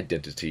exact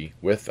identity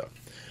with them."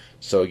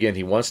 So again,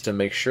 he wants to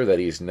make sure that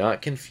he's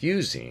not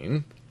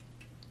confusing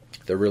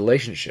the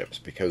relationships,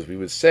 because we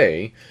would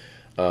say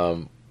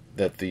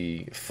that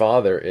the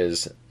Father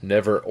is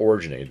never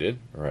originated,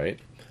 right?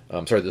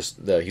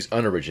 He's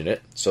unoriginate,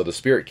 so the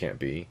Spirit can't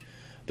be.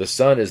 The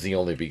Son is the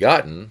only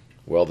begotten,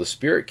 well, the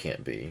Spirit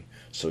can't be.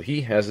 So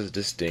he has a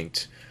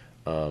distinct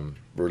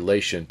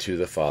relation to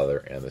the Father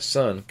and the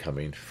Son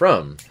coming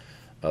from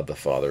the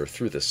Father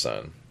through the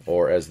Son.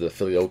 Or as the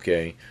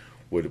Filioque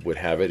would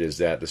have it, is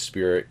that the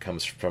Spirit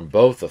comes from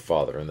both the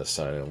Father and the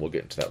Son, and we'll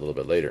get into that a little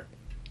bit later.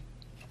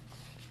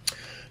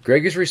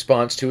 Gregory's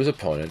response to his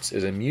opponents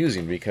is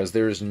amusing because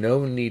there is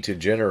no need to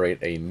generate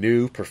a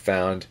new,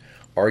 profound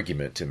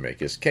argument to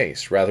make his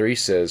case. Rather, he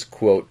says,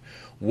 quote,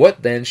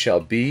 "What then shall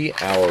be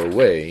our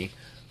way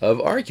of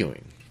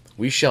arguing?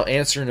 We shall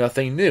answer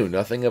nothing new,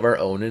 nothing of our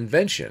own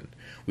invention.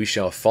 We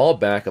shall fall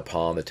back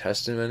upon the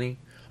testimony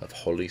of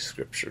Holy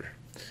Scripture."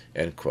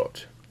 End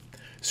quote.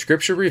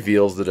 Scripture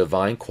reveals the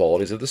divine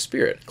qualities of the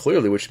Spirit,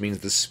 clearly, which means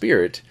the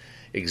Spirit,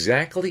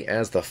 exactly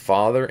as the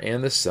Father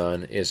and the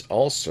Son, is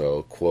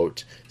also,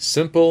 quote,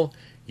 "simple,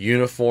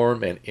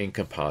 uniform, and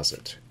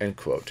incomposite," end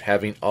quote,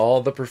 having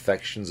all the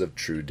perfections of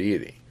true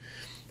deity.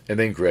 And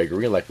then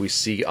Gregory, like we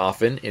see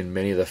often in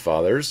many of the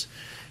Fathers,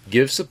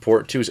 gives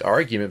support to his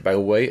argument by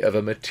way of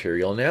a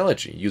material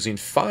analogy, using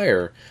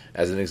fire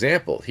as an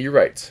example. He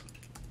writes,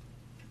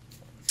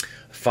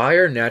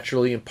 "Fire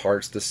naturally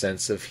imparts the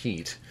sense of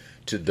heat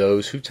to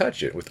those who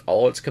touch it with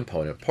all its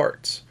component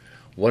parts.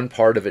 One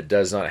part of it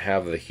does not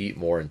have the heat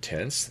more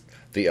intense,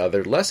 the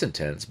other less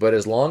intense, but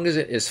as long as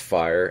it is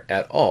fire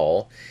at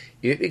all,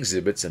 it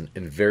exhibits an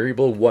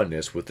invariable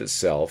oneness with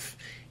itself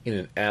in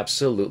an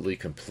absolutely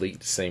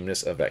complete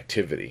sameness of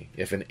activity.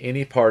 If in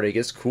any part it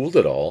gets cooled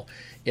at all,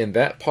 in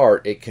that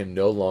part it can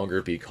no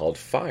longer be called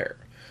fire.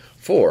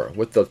 For,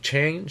 with the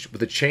change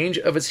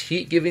of its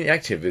heat-giving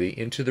activity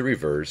into the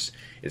reverse,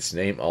 its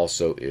name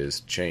also is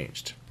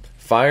changed.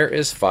 Fire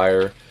is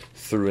fire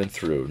through and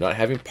through, not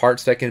having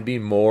parts that can be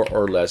more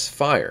or less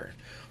fire.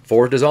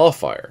 For it is all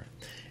fire.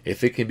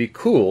 If it can be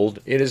cooled,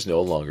 it is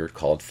no longer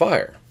called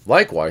fire.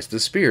 Likewise, the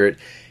Spirit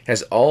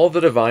has all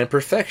the divine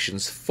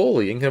perfections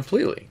fully and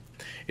completely.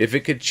 If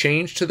it could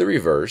change to the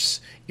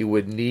reverse, it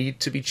would need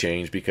to be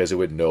changed because it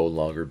would no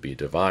longer be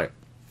divine."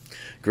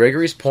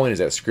 Gregory's point is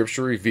that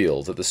Scripture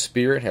reveals that the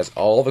Spirit has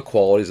all the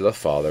qualities of the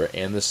Father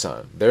and the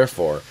Son.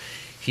 Therefore,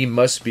 he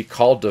must be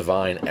called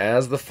divine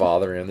as the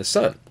Father and the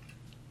Son.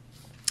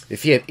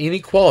 If he had any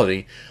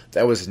quality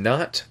that was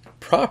not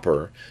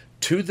proper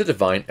to the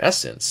divine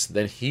essence,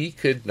 then he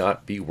could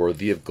not be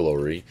worthy of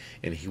glory,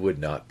 and he would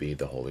not be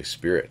the Holy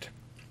Spirit.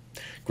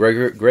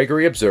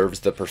 Gregory observes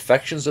the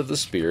perfections of the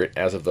Spirit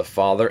as of the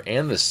Father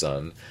and the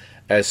Son,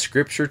 as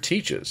Scripture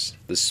teaches.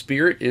 The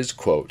Spirit is,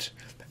 quote,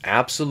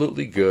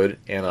 "absolutely good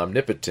and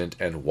omnipotent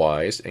and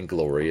wise and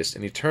glorious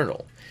and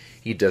eternal.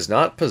 He does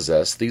not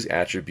possess these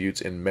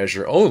attributes in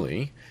measure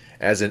only,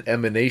 as an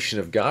emanation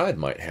of God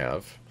might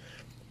have.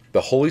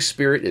 The Holy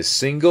Spirit is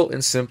single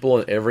and simple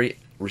in every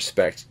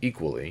respect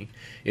equally,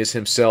 is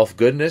himself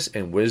goodness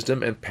and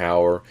wisdom and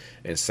power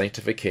and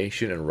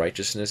sanctification and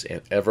righteousness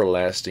and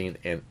everlasting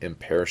and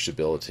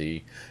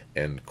imperishability,"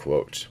 end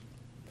quote.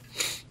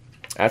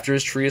 After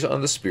his treatise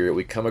on the Spirit,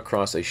 we come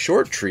across a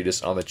short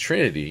treatise on the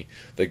Trinity,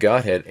 the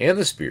Godhead, and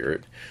the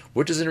Spirit,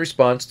 which is in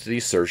response to the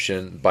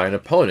assertion by an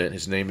opponent,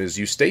 his name is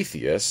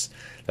Eustathius,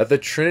 that the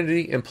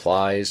Trinity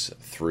implies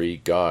three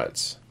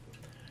gods.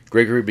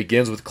 Gregory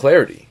begins with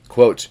clarity,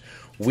 quote,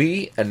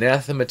 "We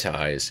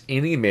anathematize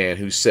any man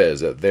who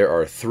says that there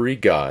are three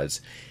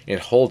gods and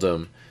hold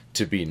him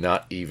to be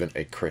not even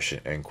a Christian,"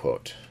 end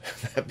quote.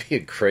 That'd be a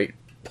great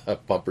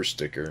bumper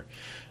sticker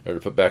or to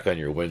put back on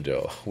your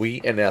window.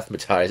 "We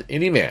anathematize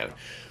any man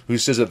who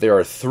says that there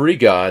are three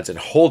gods and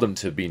hold him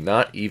to be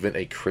not even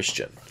a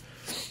Christian."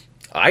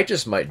 I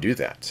just might do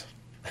that.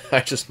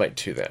 I just might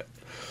do that.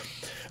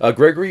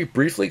 Gregory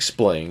briefly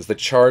explains the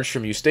charge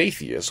from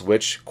Eustathius,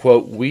 which,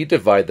 quote, "we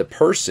divide the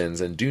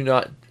persons and do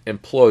not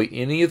employ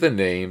any of the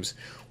names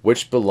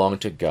which belong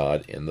to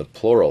God in the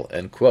plural,"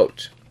 end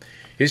quote.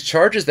 His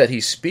charge is that he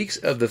speaks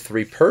of the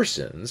three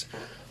persons,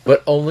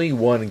 but only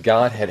one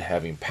Godhead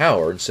having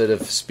power, instead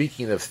of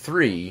speaking of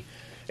three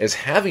as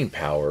having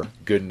power,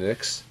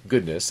 goodness,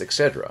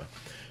 etc.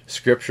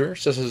 Scripture,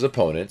 says his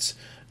opponents,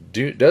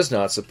 does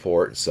not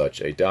support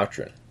such a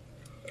doctrine.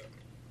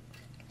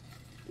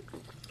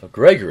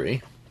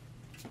 Gregory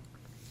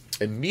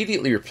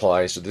immediately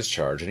replies to this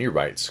charge, and he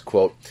writes,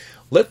 quote,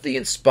 "Let the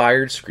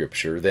inspired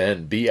Scripture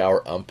then be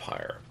our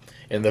umpire,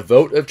 and the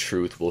vote of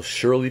truth will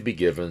surely be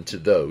given to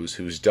those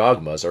whose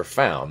dogmas are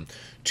found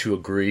to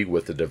agree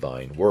with the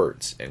divine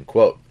words," end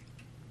quote.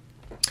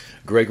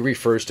 Gregory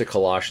refers to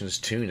Colossians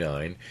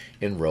 2:9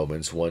 and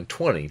Romans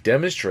 1:20,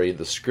 demonstrating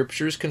the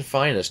Scriptures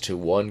confine us to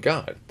one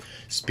God,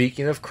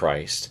 speaking of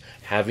Christ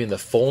having the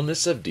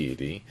fullness of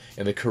deity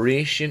and the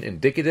creation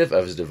indicative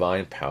of his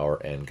divine power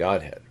and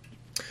Godhead.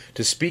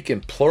 To speak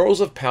in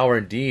plurals of power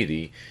and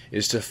deity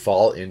is to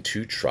fall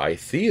into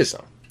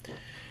tritheism.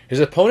 His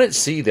opponents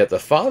see that the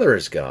Father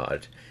is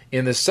God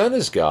and the Son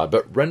is God,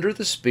 but render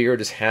the Spirit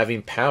as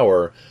having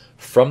power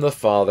from the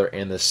Father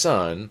and the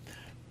Son,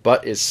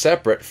 but is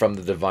separate from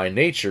the divine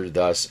nature,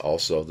 thus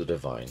also the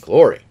divine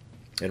glory.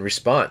 In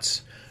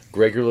response,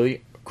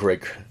 Gregory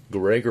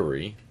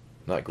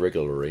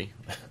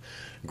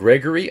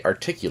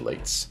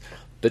articulates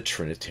the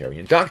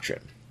Trinitarian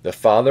doctrine. The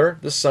Father,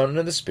 the Son,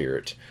 and the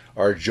Spirit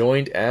are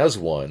joined as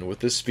one, with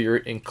the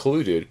Spirit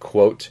included,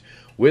 quote,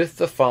 "with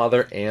the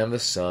Father and the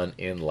Son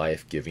in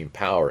life-giving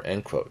power,"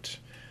 end quote.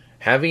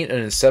 Having an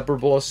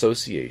inseparable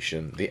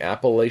association, the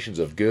appellations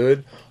of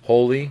good,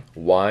 holy,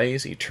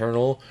 wise,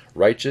 eternal,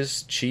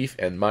 righteous, chief,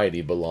 and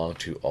mighty belong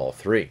to all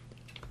three.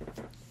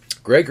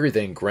 Gregory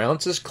then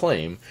grounds his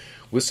claim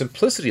with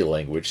simplicity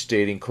language,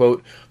 stating,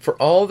 quote, "For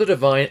all the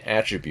divine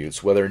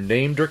attributes, whether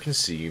named or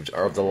conceived,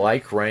 are of the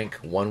like rank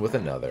one with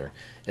another,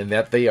 in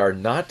that they are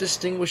not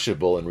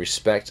distinguishable in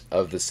respect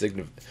of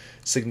the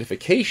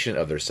signification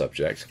of their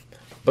subject,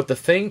 but the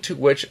thing to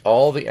which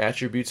all the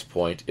attributes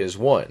point is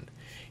one.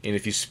 And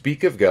if you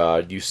speak of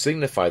God, you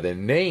signify the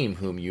name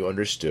whom you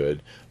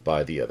understood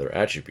by the other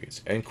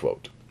attributes," end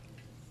quote.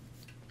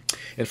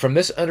 And from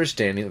this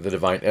understanding of the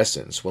divine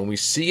essence, when we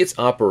see its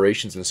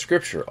operations in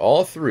Scripture,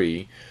 all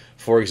three,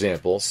 for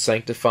example,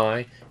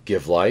 sanctify,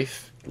 give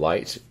life,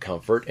 light,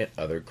 comfort, and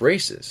other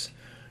graces.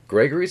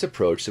 Gregory's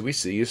approach that we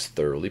see is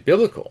thoroughly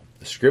biblical.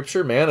 The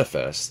Scripture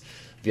manifests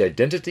the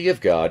identity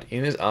of God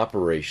in his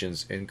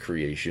operations in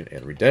creation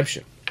and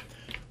redemption.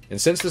 And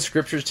since the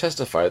Scriptures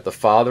testify that the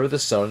Father, the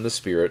Son, and the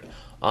Spirit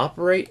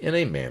operate in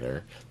a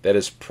manner that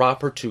is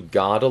proper to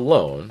God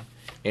alone,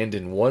 and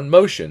in one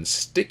motion,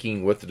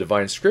 sticking with the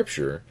divine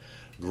Scripture,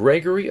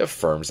 Gregory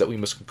affirms that we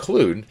must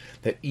conclude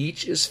that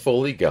each is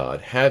fully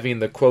God, having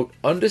the, quote,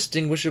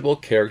 "undistinguishable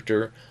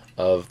character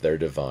of their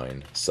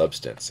divine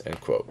substance,"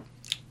 end quote.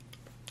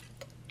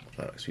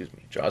 Oh, excuse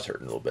me, jaw's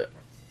hurting a little bit.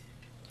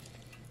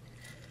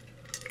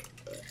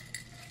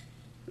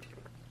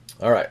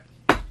 All right.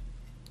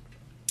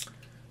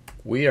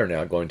 We are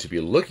now going to be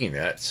looking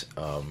at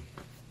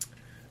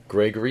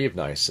Gregory of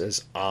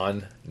Nyssa's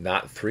On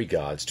Not Three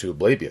Gods to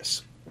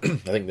Ablabius. I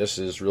think this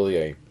is really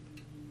a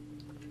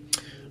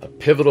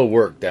pivotal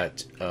work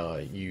that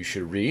you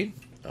should read.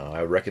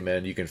 I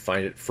recommend you can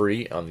find it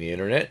free on the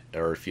internet,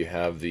 or if you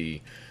have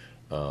the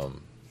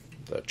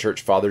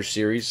Church Fathers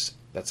series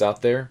that's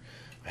out there.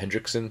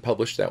 Hendrickson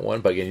published that one,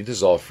 but again, this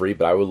is all free,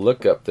 but I would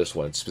look up this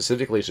one.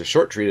 Specifically, it's a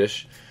short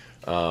treatise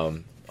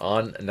on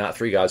Not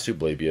Three Gods to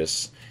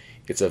Ablabius.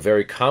 It's a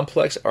very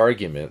complex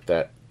argument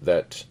that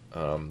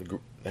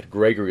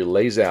Gregory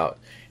lays out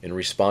in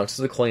response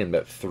to the claim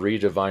that three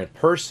divine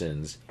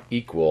persons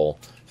equal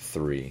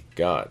three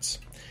gods.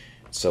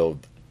 So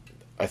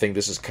I think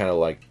this is kind of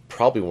like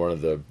probably one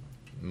of the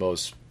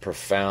most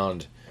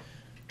profound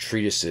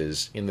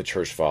treatises in the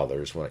Church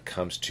Fathers when it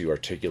comes to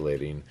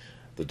articulating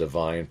the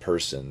divine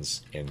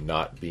persons and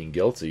not being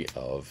guilty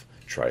of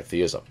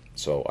tritheism.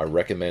 So I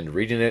recommend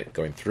reading it,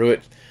 going through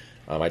it.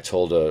 I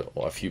told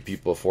a few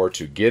people before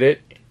to get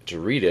it, to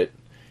read it,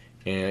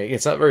 and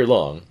it's not very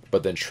long,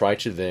 but then try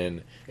to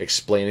then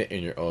explain it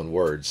in your own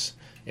words.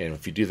 And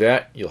if you do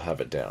that, you'll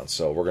have it down.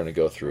 So we're going to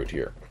go through it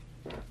here.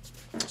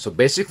 So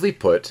basically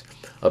put,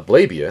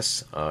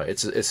 Ablabius,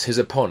 it's his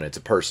opponent, it's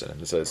a person.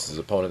 It's his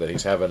opponent that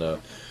he's having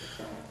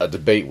a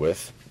debate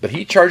with. But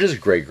he charges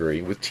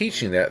Gregory with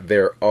teaching that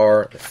there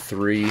are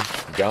three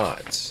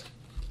gods.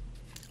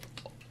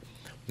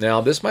 Now,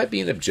 this might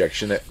be an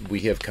objection that we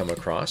have come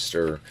across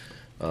or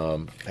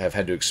have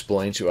had to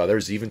explain to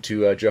others, even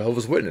to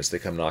Jehovah's Witness. They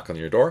come knock on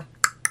your door,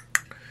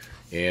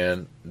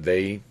 and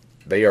they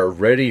are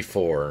ready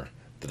for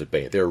the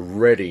debate. They're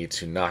ready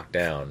to knock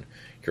down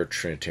your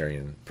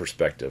Trinitarian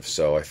perspective.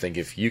 So I think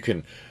if you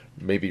can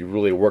maybe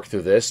really work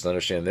through this and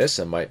understand this,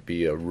 it might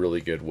be a really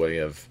good way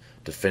of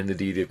defending the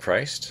deity of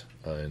Christ.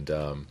 And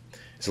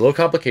it's a little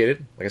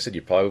complicated. Like I said,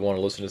 you probably want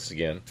to listen to this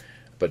again,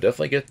 but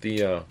definitely get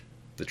the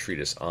the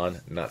treatise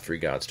on Not Three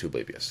Gods, Two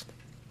Oblivious.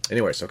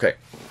 Anyways, okay.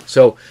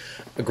 So,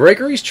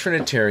 Gregory's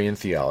Trinitarian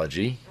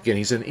theology, again,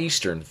 he's an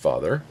Eastern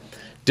father,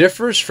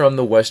 differs from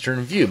the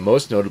Western view,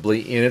 most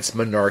notably in its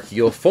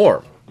monarchical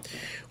form,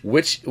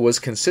 which was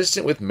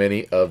consistent with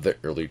many of the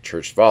early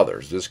church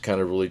fathers. This kind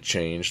of really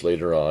changed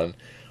later on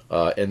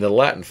in the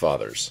Latin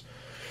fathers,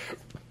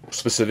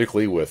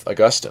 specifically with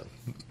Augustine.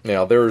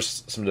 Now,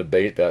 there's some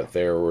debate that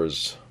they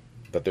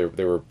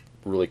were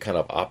really kind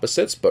of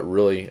opposites, but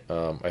really,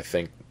 I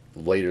think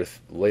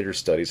later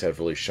studies have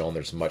really shown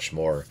there's much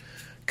more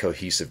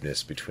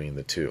cohesiveness between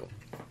the two.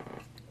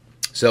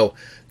 So,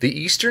 the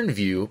Eastern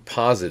view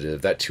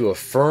posited that to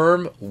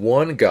affirm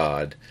one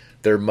God,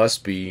 there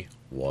must be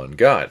one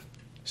God.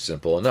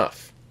 Simple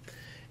enough.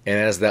 And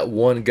as that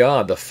one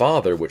God, the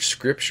Father, which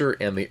Scripture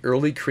and the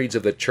early creeds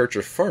of the Church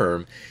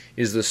affirm,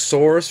 is the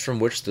source from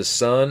which the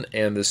Son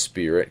and the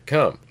Spirit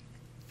come.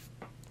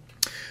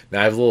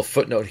 Now I have a little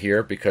footnote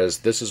here because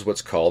this is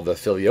what's called the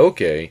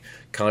Filioque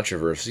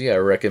controversy. I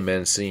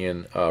recommend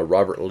seeing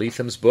Robert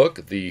Leatham's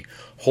book, The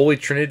Holy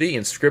Trinity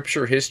in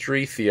Scripture,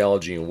 History,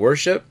 Theology, and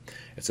Worship.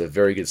 It's a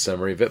very good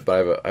summary of it,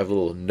 but I have a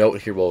little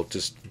note here. We'll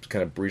just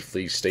kind of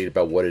briefly state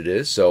about what it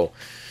is. So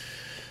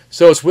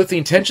it's with the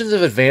intentions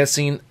of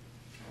advancing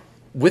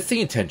an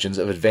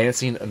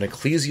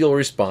ecclesial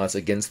response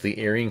against the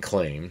Arian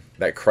claim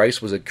that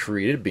Christ was a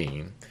created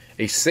being,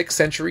 a 6th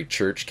century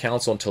church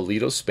council in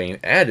Toledo, Spain,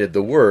 added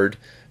the word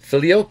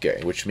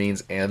filioque, which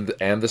means and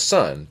the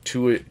Son,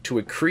 to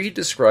a creed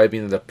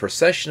describing the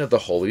procession of the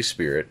Holy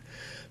Spirit,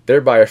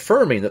 thereby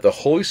affirming that the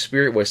Holy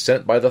Spirit was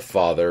sent by the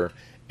Father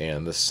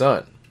and the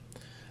Son.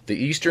 The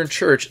Eastern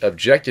Church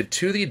objected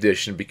to the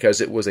addition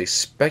because it was a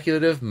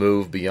speculative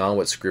move beyond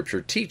what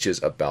Scripture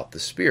teaches about the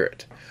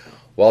Spirit.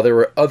 While there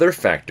were other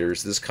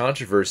factors, this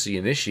controversy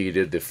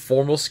initiated the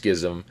formal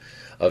schism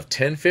of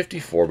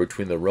 1054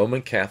 between the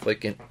Roman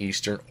Catholic and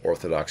Eastern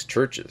Orthodox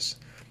churches.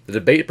 The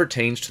debate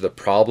pertains to the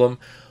problem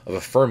of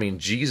affirming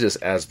Jesus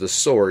as the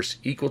source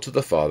equal to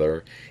the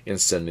Father in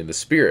sending the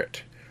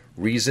Spirit.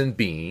 Reason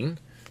being,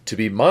 to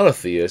be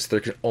monotheist, there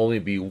can only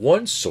be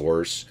one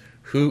source,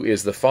 who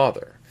is the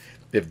Father.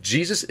 If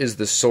Jesus is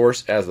the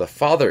source as the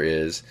Father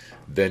is,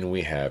 then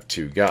we have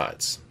two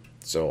gods.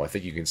 So I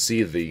think you can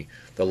see the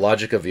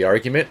logic of the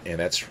argument, and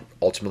that's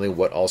ultimately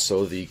what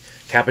also the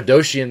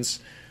Cappadocians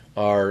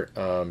are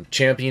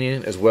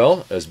championing as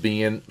well, as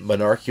being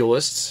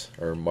monarchialists,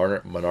 or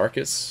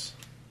monarchists,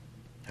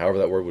 however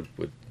that word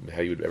would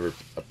how you would ever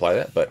apply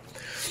that. But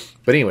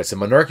anyway, it's a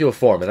monarchical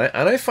form, and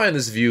I find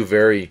this view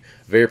very,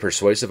 very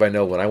persuasive. I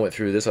know when I went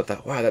through this, I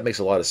thought, wow, that makes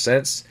a lot of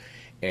sense,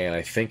 and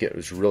I think it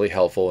was really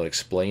helpful in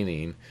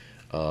explaining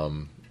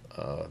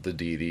the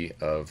deity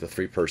of the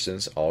three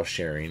persons, all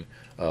sharing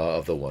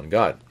of the one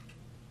God.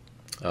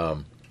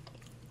 Hold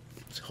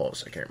on a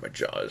second here, my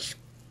jaw is...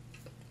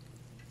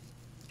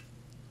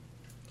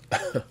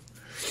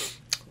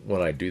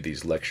 when I do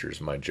these lectures,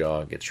 my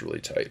jaw gets really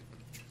tight.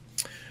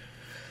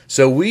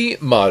 So we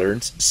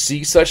moderns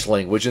see such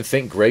language and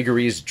think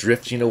Gregory is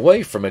drifting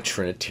away from a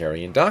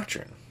Trinitarian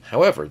doctrine.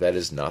 However, that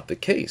is not the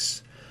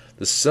case.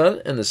 The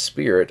Son and the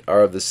Spirit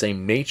are of the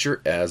same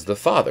nature as the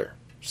Father.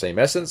 Same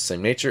essence,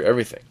 same nature,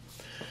 everything.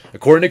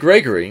 According to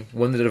Gregory,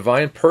 when the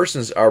divine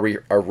persons are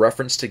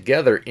referenced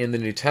together in the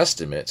New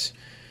Testament,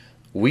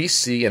 we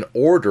see an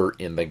order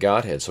in the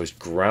Godhead. So he's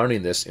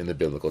grounding this in the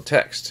biblical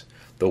text.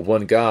 The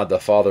one God, the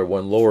Father,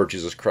 one Lord,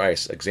 Jesus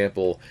Christ.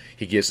 Example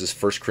he gives is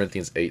 1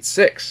 Corinthians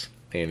 8:6.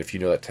 And if you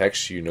know that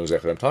text, you know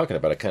exactly what I'm talking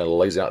about. It kind of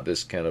lays out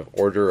this kind of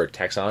order or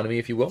taxonomy,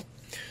 if you will,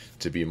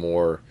 to be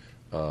more,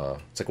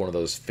 it's like one of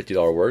those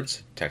 $50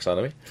 words,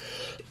 taxonomy.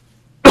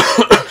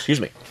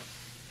 Excuse me.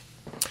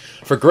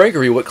 For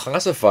Gregory, what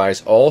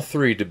classifies all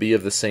three to be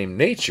of the same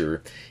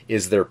nature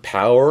is their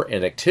power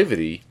and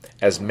activity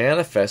as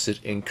manifested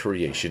in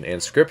creation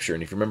and Scripture.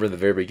 And if you remember in the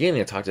very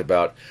beginning, I talked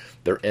about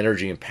their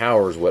energy and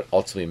power is what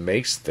ultimately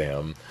makes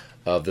them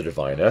of the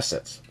divine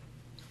essence.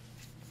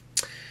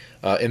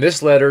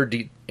 This letter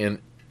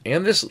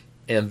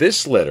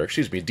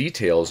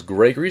details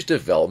Gregory's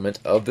development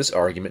of this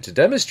argument to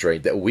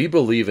demonstrate that we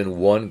believe in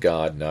one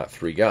God, not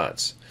three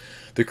gods.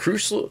 The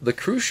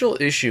crucial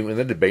issue in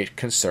the debate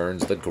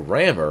concerns the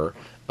grammar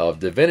of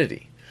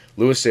divinity.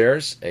 Louis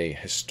Ayres, a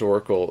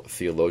historical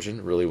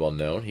theologian, really well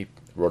known, he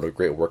wrote a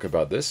great work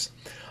about this.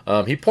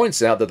 He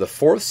points out that the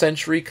 4th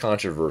century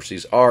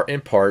controversies are,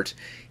 in part,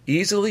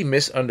 easily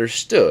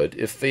misunderstood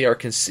if they are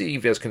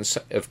conceived as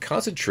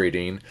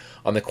concentrating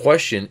on the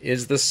question,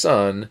 is the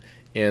Son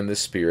and the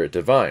Spirit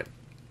divine?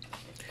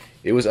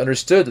 It was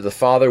understood that the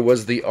Father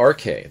was the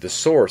arche, the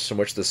source from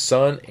which the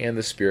Son and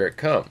the Spirit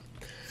come.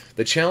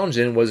 The challenge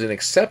then was in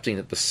accepting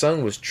that the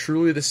Son was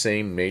truly the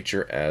same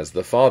nature as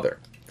the Father.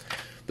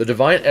 The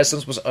divine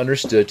essence was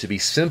understood to be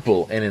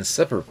simple and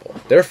inseparable.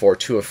 Therefore,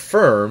 to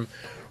affirm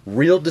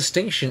real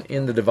distinction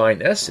in the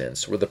divine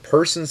essence, where the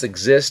persons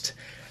exist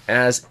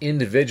as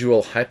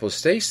individual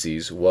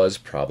hypostases, was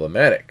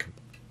problematic.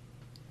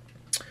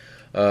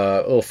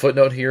 A little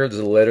footnote here,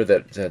 there's a letter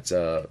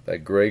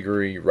that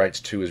Gregory writes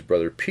to his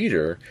brother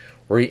Peter,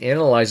 where he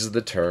analyzes the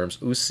terms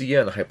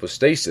ousia and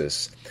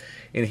hypostasis.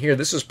 And here,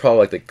 this is probably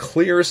like the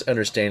clearest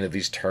understanding of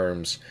these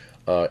terms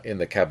in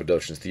the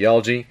Cappadocians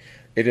theology.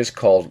 It is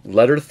called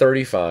Letter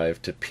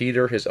 35 to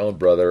Peter, his own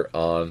brother,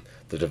 on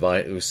the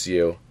divine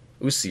ousia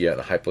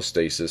and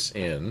hypostasis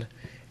in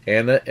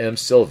Anna M.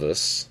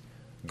 Silvas,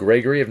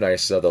 Gregory of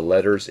Nyssa, The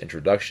Letters,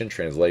 Introduction,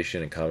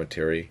 Translation, and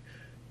Commentary,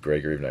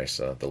 Gregory of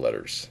Nyssa, The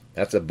Letters.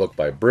 That's a book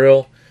by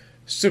Brill.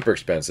 Super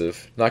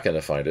expensive. Not going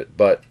to find it,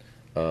 but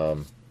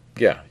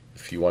yeah,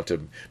 if you want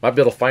to, might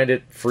be able to find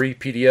it free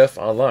PDF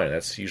online.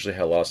 That's usually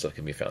how a lot of stuff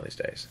can be found these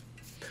days.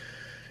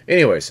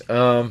 Anyways,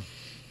 where's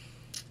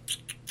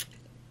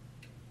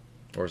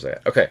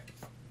that? Okay.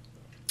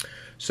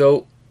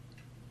 So,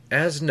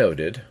 as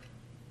noted,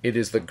 it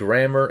is the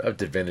grammar of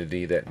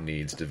divinity that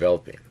needs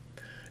developing.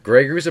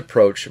 Gregory's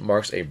approach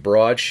marks a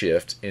broad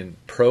shift in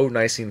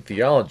pro-Nicene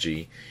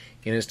theology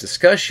in his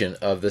discussion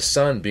of the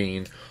Son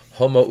being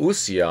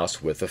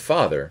homoousios with the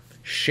Father,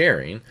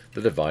 sharing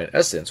the divine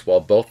essence, while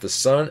both the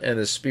Son and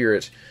the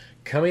Spirit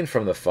coming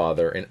from the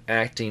Father and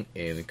acting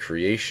in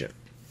creation.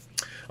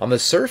 On the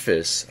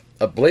surface,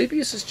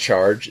 Ablabius'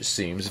 charge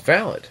seems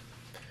valid.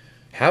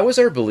 How is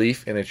our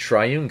belief in a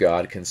triune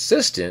God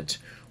consistent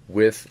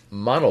with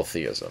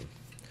monotheism?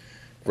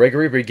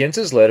 Gregory begins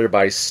his letter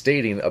by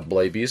stating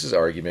Ablabius'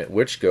 argument,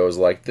 which goes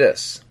like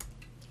this.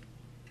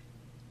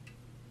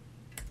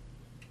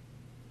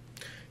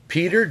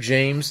 Peter,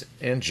 James,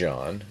 and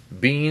John,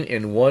 being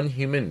in one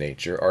human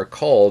nature, are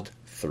called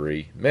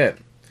three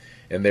men,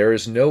 and there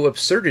is no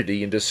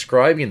absurdity in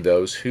describing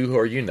those who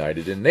are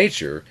united in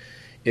nature,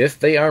 if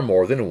they are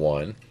more than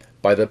one,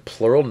 by the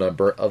plural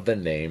number of the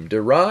name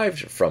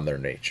derived from their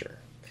nature.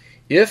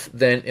 If,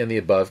 then, in the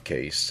above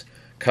case,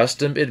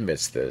 custom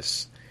admits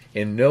this,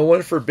 and no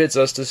one forbids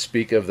us to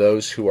speak of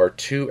those who are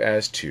two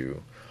as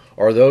two,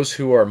 or those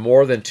who are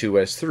more than two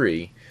as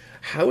three,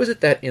 how is it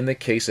that in the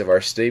case of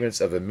our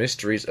statements of the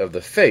mysteries of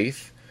the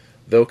faith,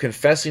 though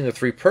confessing the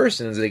three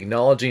persons and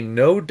acknowledging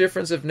no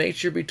difference of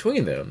nature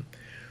between them,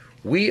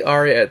 we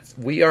are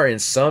in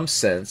some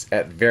sense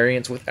at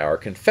variance with our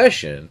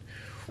confession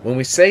when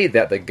we say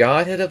that the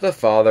Godhead of the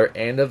Father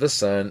and of the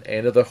Son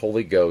and of the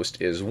Holy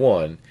Ghost is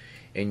one,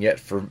 and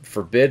yet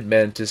forbid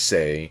men to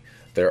say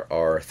there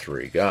are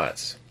three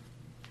gods?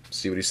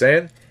 See what he's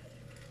saying?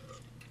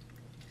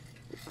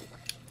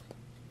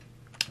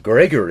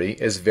 Gregory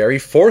is very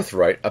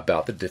forthright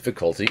about the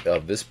difficulty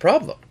of this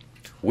problem.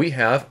 We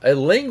have a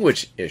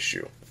language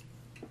issue.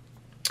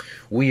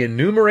 We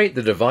enumerate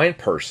the divine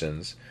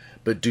persons,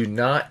 but do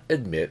not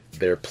admit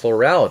their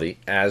plurality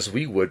as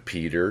we would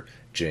Peter,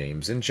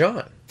 James, and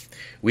John.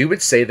 We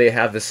would say they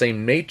have the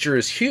same nature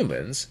as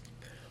humans,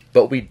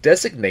 but we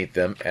designate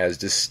them as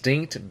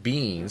distinct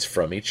beings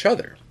from each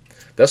other.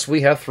 Thus we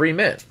have three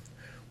men.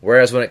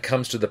 Whereas when it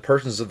comes to the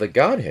persons of the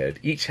Godhead,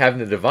 each having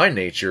the divine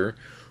nature,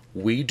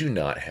 we do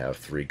not have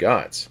three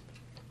gods.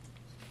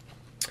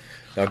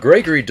 Now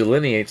Gregory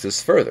delineates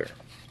this further.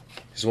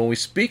 So when we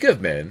speak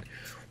of men,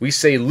 we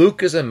say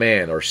Luke is a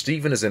man or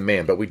Stephen is a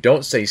man, but we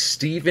don't say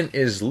Stephen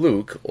is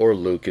Luke or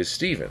Luke is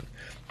Stephen.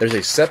 There's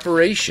a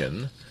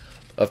separation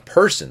of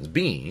persons,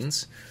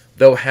 beings,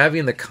 though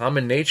having the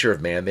common nature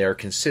of man, they are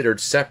considered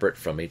separate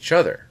from each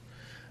other.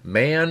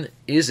 Man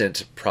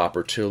isn't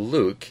proper to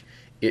Luke.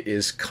 It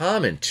is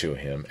common to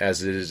him,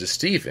 as it is to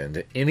Stephen,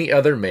 to any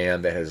other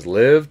man that has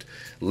lived,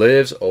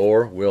 lives,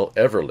 or will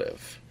ever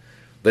live.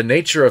 The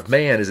nature of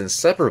man is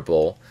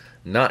inseparable,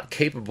 not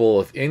capable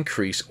of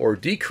increase or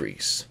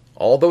decrease.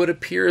 Although it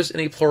appears in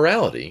a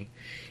plurality,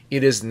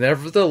 it is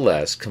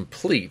nevertheless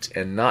complete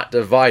and not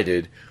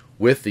divided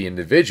with the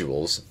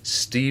individuals,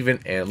 Stephen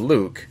and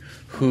Luke,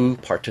 who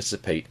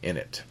participate in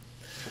it.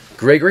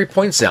 Gregory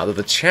points out that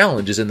the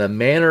challenge is in the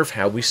manner of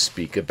how we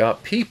speak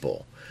about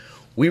people.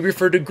 We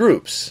refer to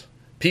groups,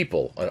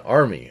 people, an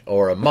army,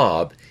 or a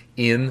mob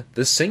in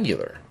the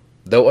singular.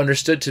 Though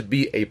understood to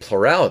be a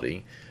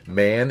plurality,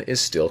 man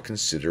is still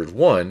considered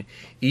one,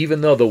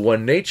 even though the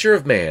one nature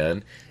of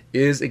man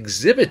is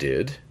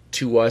exhibited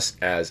to us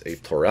as a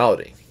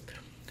plurality.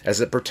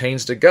 As it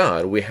pertains to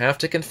God, we have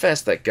to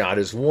confess that God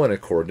is one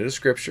according to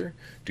Scripture,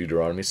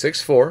 Deuteronomy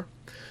 6:4,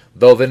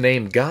 though the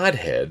name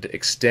Godhead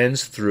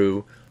extends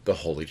through the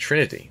Holy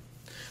Trinity.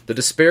 The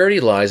disparity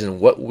lies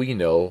in what we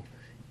know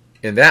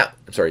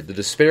the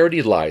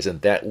disparity lies in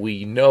that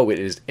we know it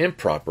is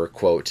improper,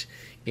 quote,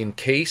 in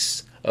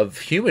case of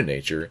human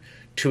nature,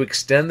 to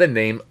extend the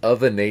name of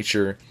the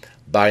nature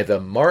by the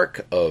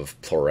mark of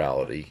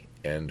plurality,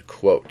 end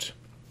quote.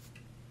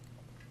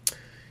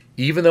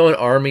 Even though an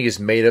army is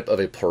made up of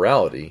a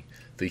plurality,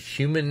 the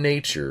human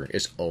nature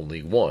is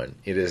only one.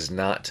 It is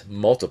not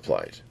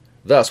multiplied.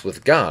 Thus,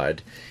 with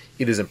God,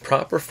 it is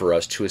improper for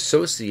us to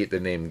associate the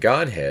name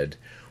Godhead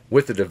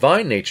with the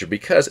divine nature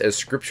because, as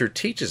Scripture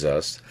teaches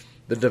us,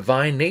 the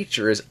divine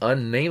nature is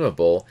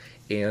unnameable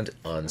and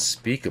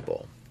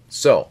unspeakable.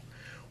 So,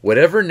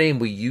 whatever name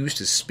we use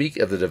to speak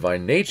of the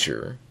divine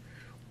nature,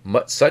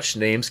 such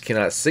names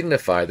cannot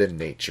signify the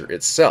nature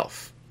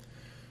itself.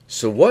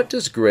 So what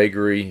does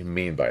Gregory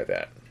mean by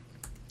that?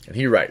 And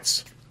he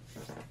writes,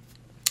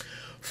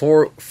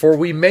 For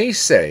we may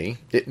say,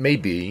 it may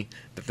be,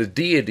 that the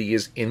deity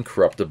is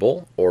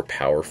incorruptible, or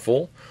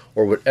powerful,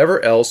 or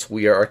whatever else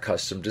we are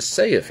accustomed to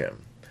say of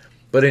him.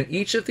 But in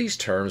each of these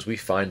terms we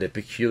find a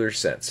peculiar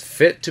sense,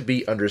 fit to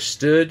be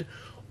understood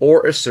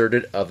or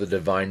asserted of the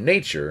divine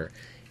nature,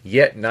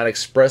 yet not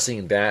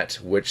expressing that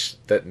which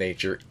that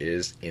nature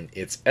is in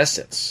its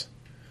essence.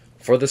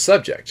 For the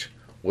subject,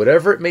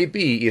 whatever it may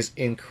be, is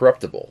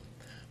incorruptible.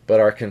 But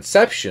our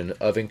conception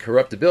of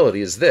incorruptibility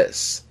is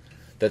this,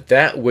 that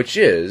that which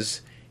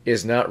is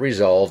not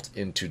resolved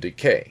into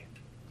decay.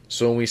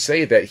 So when we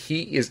say that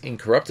he is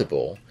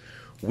incorruptible,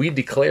 we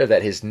declare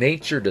that his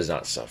nature does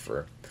not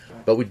suffer,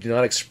 but we do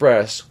not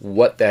express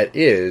what that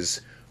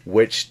is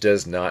which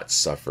does not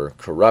suffer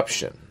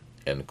corruption.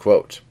 End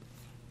quote.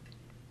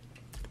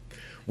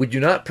 We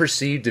do not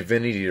perceive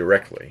divinity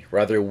directly.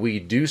 Rather, we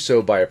do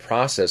so by a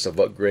process of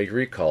what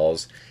Gregory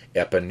calls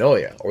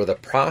epinoia, or the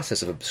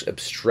process of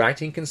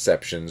abstracting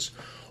conceptions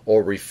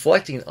or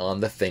reflecting on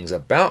the things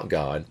about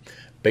God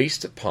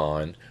based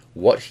upon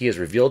what he has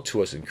revealed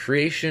to us in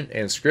creation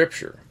and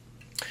Scripture,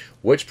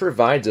 which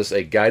provides us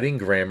a guiding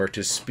grammar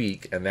to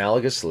speak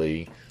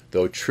analogously,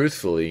 though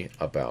truthfully,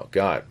 about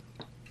God.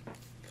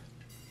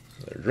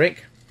 Another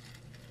drink.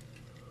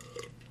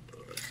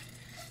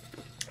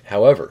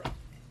 However,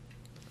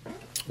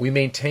 we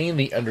maintain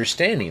the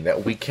understanding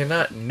that we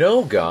cannot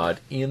know God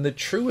in the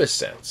truest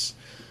sense.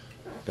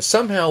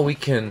 Somehow we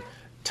can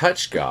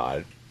touch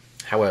God,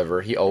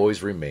 however, he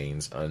always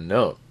remains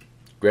unknown.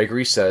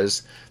 Gregory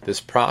says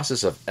this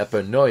process of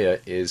epinoia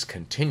is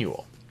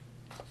continual.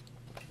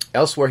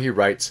 Elsewhere he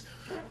writes,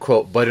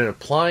 quote, "But in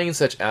applying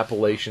such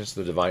appellations to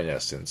the divine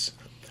essence,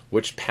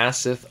 which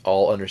passeth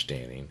all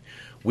understanding,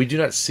 we do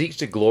not seek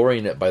to glory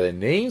in it by the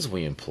names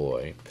we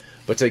employ,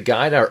 but to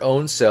guide our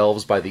own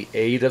selves by the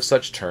aid of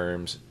such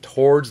terms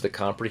towards the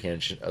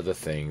comprehension of the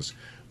things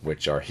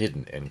which are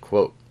hidden." End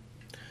quote.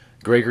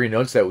 Gregory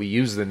notes that we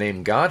use the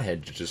name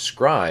Godhead to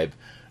describe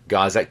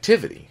God's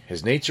activity.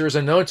 His nature is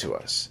unknown to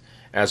us,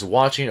 as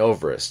watching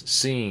over us,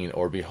 seeing,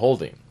 or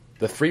beholding.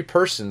 The three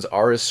persons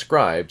are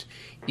ascribed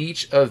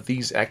each of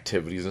these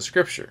activities in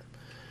Scripture.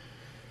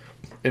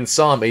 In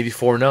Psalm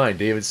 84:9,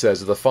 David says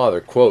of the Father,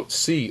 quote,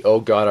 "See, O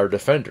God, our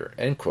defender,"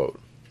 end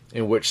quote,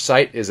 in which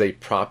sight is a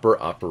proper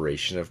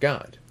operation of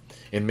God.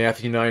 In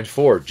Matthew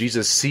 9:4,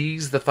 Jesus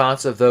sees the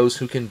thoughts of those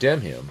who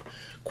condemn him,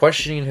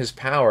 questioning his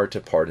power to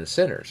pardon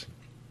sinners.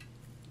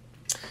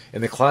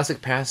 In the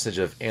classic passage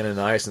of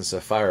Ananias and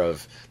Sapphira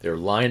of their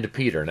lying to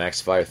Peter in Acts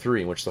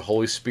 5:3, in which the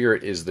Holy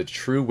Spirit is the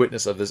true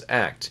witness of this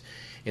act,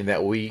 in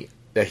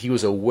that he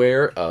was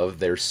aware of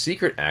their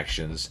secret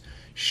actions,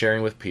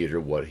 sharing with Peter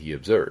what he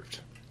observed.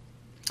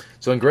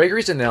 So in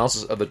Gregory's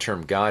analysis of the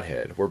term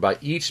Godhead, whereby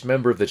each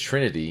member of the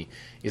Trinity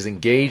is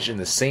engaged in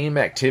the same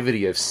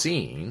activity of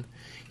seeing,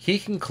 he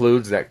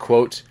concludes that,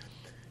 quote,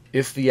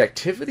 "If the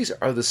activities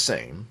are the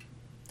same,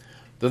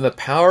 then the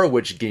power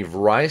which gave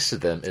rise to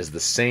them is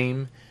the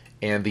same,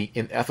 and the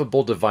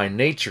ineffable divine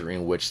nature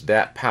in which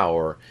that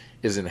power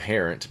is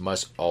inherent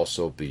must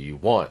also be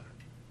one."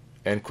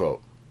 End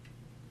quote.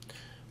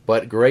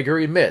 But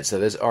Gregory admits that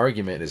this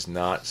argument is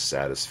not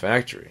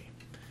satisfactory.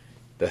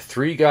 The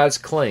three gods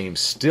claim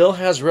still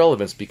has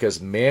relevance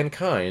because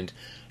mankind,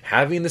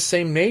 having the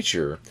same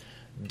nature,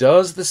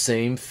 does the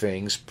same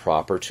things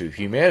proper to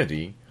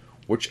humanity,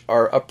 which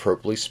are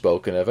appropriately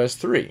spoken of as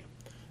three.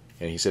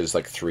 And he says it's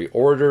like three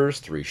orators,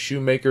 three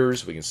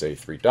shoemakers, we can say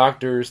three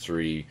doctors,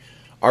 three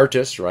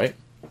artists, right?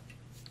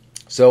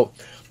 So,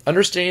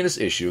 understanding this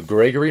issue,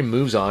 Gregory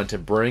moves on to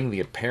bring the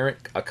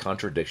apparent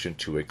contradiction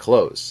to a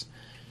close.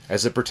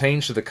 As it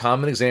pertains to the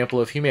common example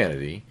of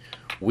humanity,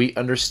 we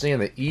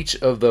understand that each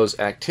of those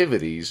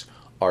activities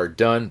are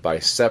done by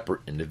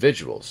separate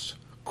individuals,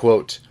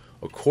 quote,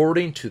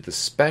 "according to the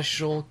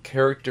special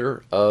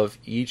character of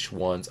each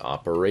one's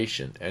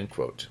operation," end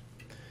quote.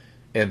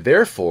 And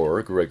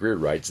therefore, Gregory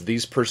writes,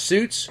 these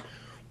pursuits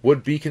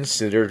would be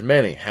considered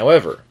many.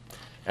 However,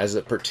 as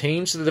it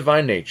pertains to the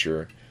divine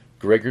nature,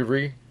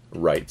 Gregory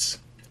writes,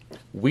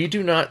 "We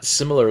do not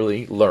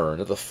similarly learn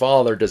that the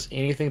Father does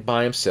anything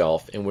by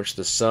himself in which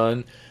the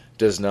Son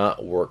does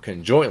not work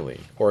conjointly,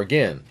 or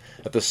again,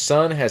 that the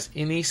Son has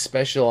any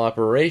special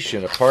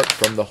operation apart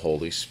from the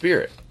Holy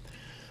Spirit.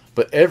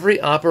 But every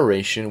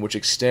operation which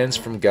extends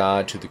from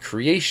God to the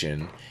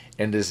creation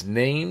and is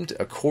named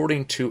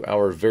according to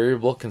our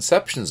variable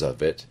conceptions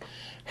of it,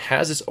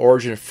 has its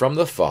origin from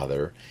the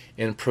Father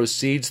and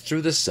proceeds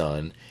through the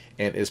Son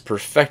and is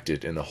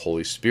perfected in the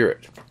Holy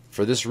Spirit.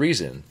 For this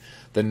reason,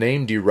 the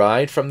name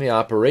derived from the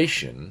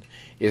operation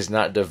is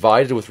not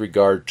divided with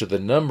regard to the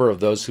number of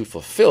those who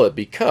fulfill it,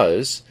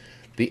 because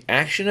the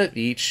action of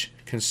each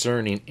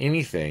concerning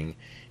anything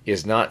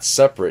is not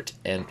separate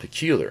and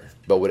peculiar,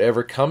 but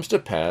whatever comes to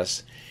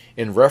pass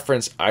in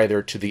reference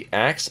either to the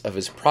acts of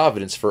his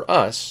providence for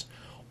us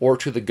or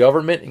to the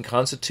government and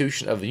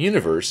constitution of the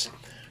universe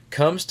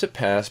comes to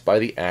pass by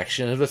the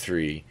action of the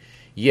three,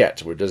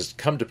 yet what does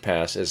come to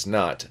pass is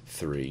not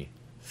three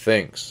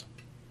things."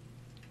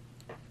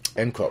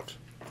 End quote.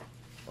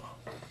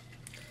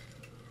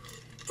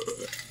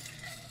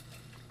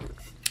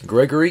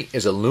 Gregory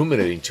is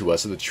illuminating to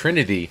us that the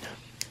Trinity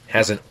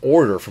has an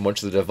order from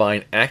which the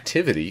divine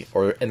activity,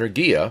 or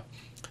energia,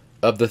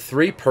 of the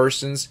three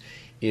persons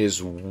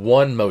is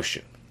one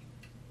motion,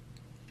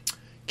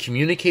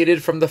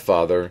 communicated from the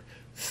Father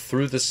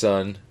through the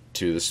Son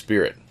to the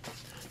Spirit.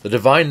 The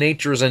divine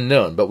nature is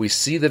unknown, but we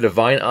see the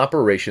divine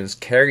operations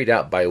carried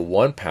out by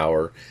one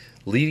power,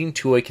 leading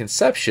to a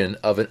conception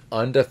of an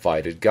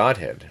undivided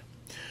Godhead.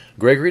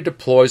 Gregory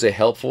deploys a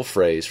helpful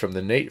phrase from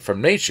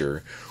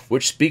nature,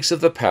 which speaks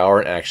of the power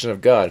and action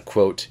of God,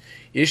 quote,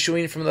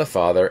 issuing from the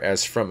Father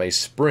as from a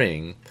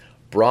spring,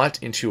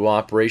 brought into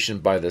operation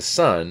by the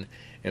Son,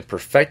 and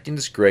perfecting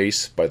His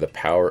grace by the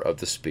power of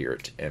the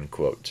Spirit, end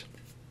quote.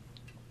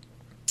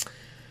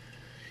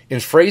 In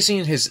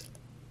phrasing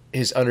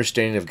his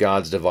understanding of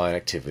God's divine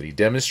activity,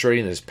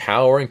 demonstrating His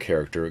power and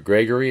character,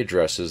 Gregory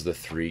addresses the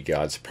three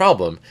gods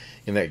problem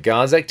in that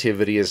God's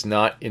activity is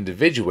not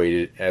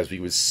individuated as we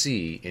would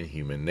see in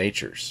human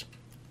natures.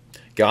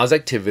 God's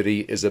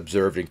activity is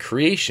observed in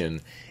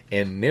creation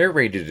and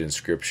narrated in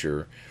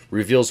Scripture,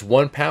 reveals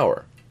one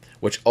power,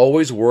 which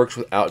always works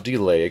without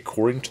delay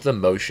according to the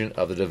motion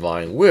of the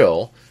divine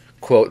will,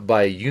 quote,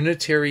 by a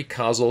unitary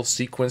causal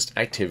sequenced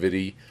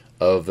activity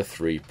of the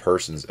three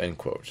persons, end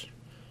quote.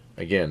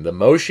 Again, the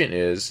motion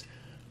is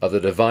of the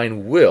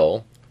divine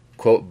will,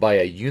 quote, by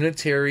a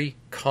unitary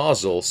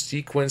causal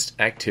sequenced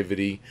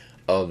activity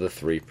of the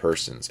three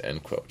persons,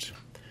 end quote.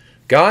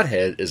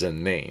 Godhead is a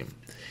name.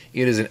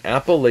 It is an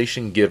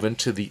appellation given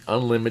to the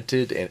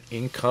unlimited and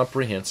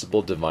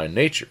incomprehensible divine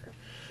nature.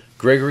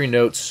 Gregory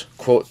notes,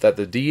 quote, that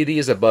the deity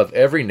is above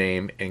every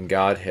name and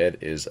Godhead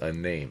is a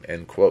name,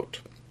 end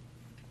quote.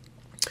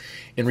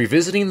 In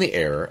revisiting the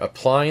error,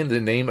 applying the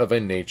name of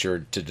a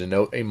nature to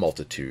denote a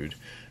multitude,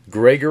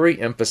 Gregory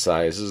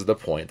emphasizes the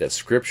point that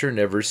Scripture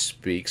never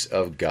speaks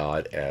of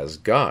God as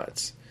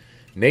gods.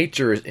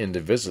 Nature is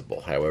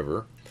indivisible,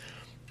 however.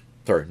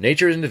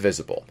 Gregory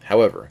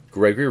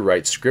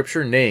writes,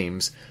 Scripture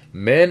names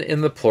men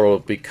in the plural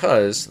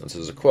because, this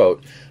is a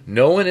quote,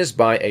 no one is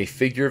by a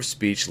figure of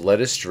speech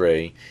led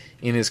astray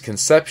in his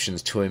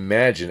conceptions to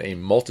imagine a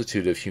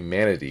multitude of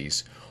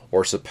humanities,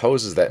 or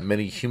supposes that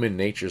many human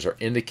natures are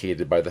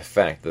indicated by the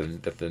fact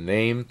that the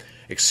name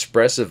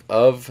expressive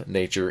of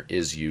nature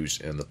is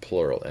used in the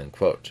plural, end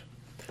quote.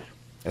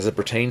 As it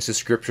pertains to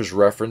Scripture's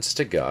reference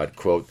to God,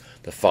 quote,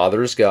 the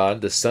Father is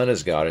God, the Son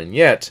is God, and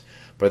yet,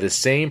 by the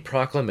same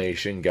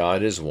proclamation,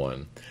 God is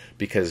one,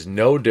 because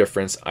no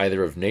difference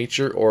either of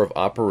nature or of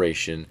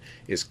operation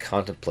is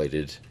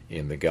contemplated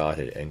in the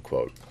Godhead, end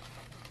quote.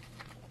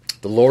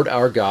 The Lord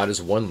our God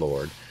is one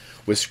Lord,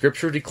 with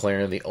Scripture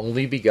declaring the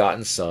only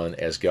begotten Son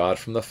as God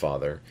from the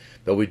Father,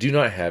 but we do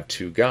not have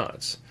two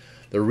gods.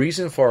 The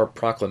reason for our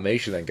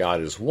proclamation that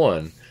God is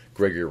one,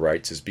 Gregory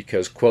writes, is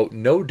because, quote,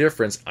 no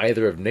difference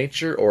either of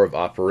nature or of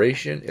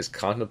operation is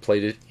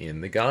contemplated in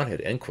the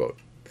Godhead, end quote.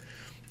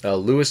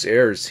 Lewis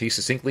Ayres, he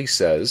succinctly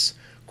says,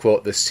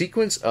 quote, the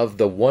sequence of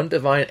the one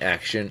divine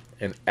action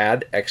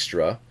ad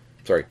extra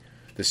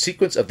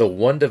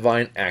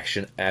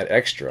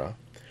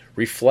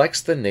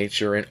reflects the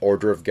nature and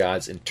order of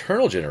God's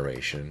internal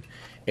generation,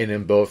 and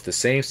in both the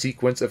same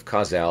sequence of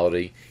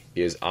causality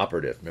is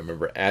operative.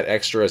 Remember, ad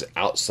extra is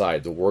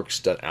outside, the work's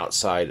done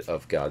outside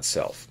of God's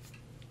self.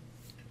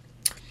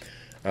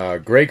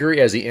 Gregory,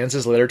 as he ends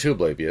his letter to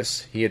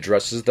Ablabius, he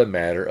addresses the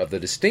matter of the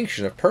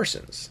distinction of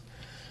persons.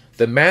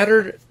 The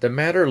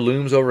matter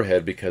looms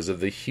overhead because of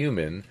the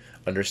human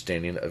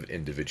understanding of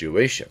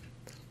individuation.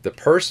 The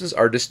persons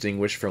are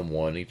distinguished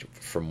from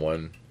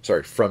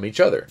each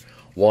other.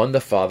 One,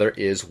 the Father,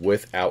 is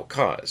without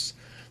cause.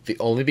 The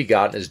only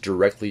begotten is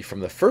directly from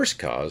the first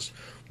cause,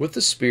 with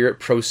the Spirit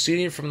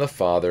proceeding from the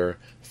Father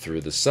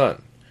through the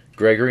Son.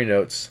 Gregory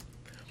notes,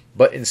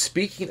 but in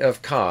speaking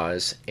of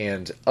cause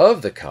and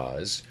of the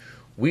cause,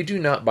 we do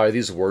not by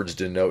these words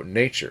denote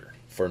nature,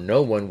 for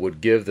no one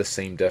would give the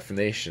same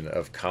definition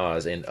of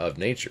cause and of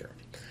nature.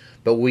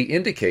 But we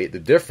indicate the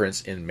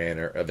difference in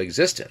manner of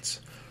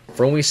existence.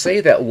 For when we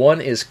say that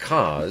one is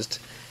caused,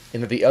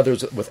 and that the other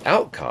is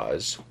without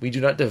cause, we do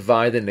not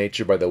divide the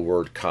nature by the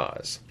word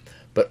cause,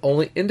 but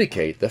only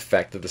indicate the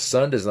fact that the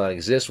Son does not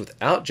exist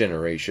without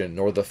generation,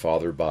 nor the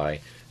Father by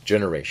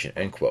generation,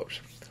 end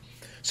quote.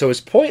 So his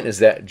point is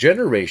that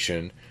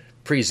generation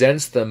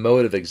presents the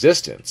mode of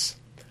existence,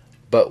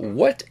 but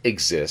what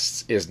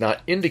exists is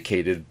not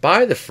indicated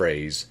by the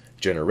phrase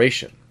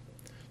generation.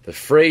 The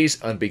phrase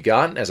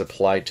unbegotten as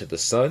applied to the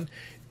Son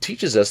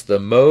teaches us the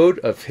mode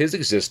of His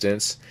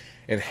existence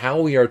and how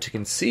we are to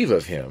conceive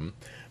of Him,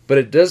 but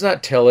it does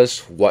not tell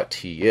us what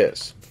He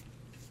is.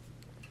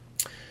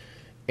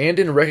 And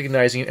in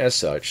recognizing as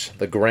such,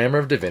 the grammar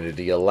of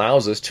divinity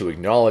allows us to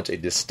acknowledge a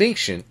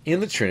distinction in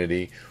the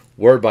Trinity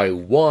whereby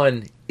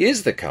one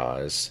is the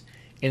cause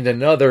and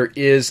another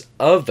is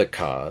of the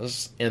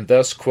cause, and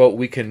thus, quote,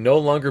 we can no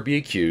longer be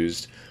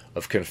accused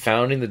of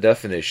confounding the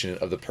definition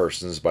of the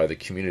persons by the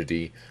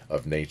community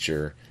of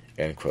nature,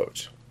 end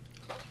quote.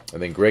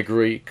 And then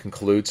Gregory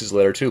concludes his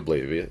letter to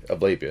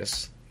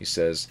Ablabius. He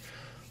says,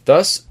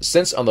 Thus,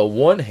 since on the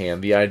one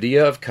hand the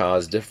idea of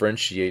cause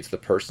differentiates the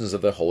persons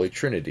of the Holy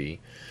Trinity,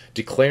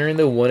 declaring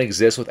the one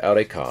exists without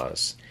a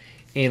cause,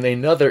 and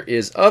another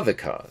is of the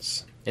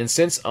cause, and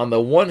since on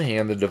the one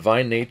hand the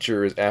divine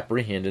nature is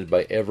apprehended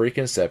by every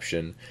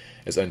conception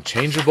as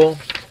unchangeable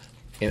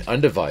and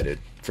undivided,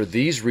 for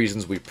these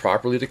reasons we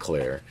properly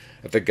declare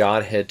that the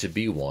Godhead to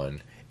be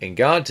one, and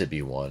God to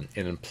be one,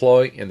 and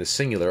employ in the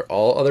singular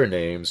all other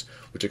names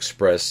which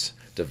express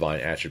divine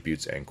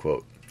attributes." End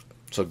quote.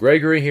 So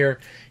Gregory here,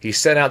 he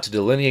set out to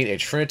delineate a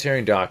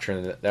Trinitarian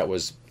doctrine that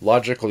was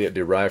logically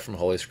derived from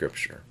Holy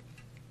Scripture.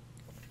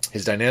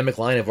 His dynamic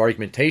line of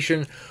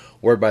argumentation,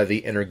 whereby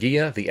the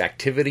energia, the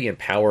activity and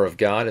power of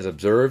God, is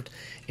observed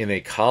in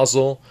a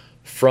causal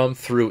from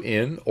through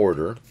in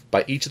order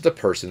by each of the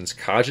persons,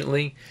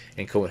 cogently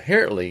and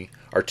coherently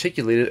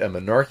articulated a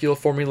monarchical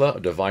formula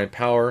of divine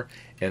power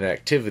and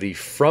activity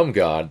from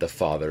God the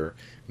Father,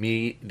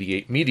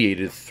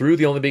 mediated through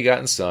the only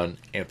begotten Son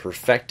and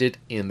perfected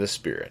in the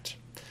Spirit.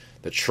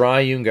 The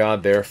triune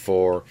God,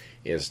 therefore,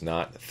 is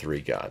not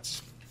three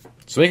gods.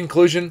 So in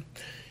conclusion,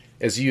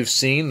 as you've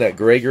seen, that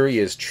Gregory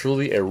is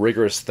truly a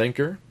rigorous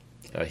thinker.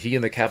 He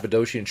and the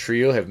Cappadocian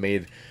trio have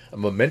made a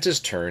momentous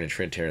turn in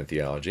Trinitarian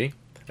theology,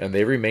 and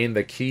they remain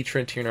the key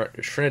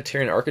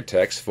Trinitarian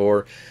architects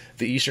for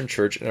the Eastern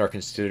Church and are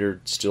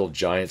considered still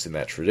giants in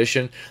that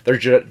tradition.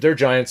 They're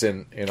giants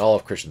in all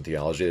of Christian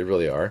theology. They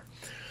really are.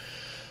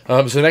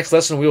 So next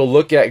lesson we will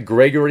look at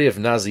Gregory of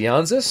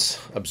Nyssa,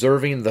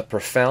 observing the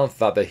profound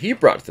thought that he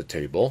brought to the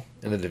table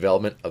in the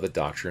development of the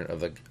doctrine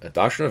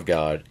of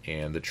God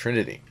and the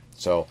Trinity.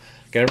 So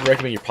again, I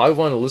recommend you probably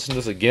want to listen to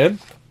this again.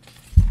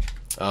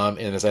 And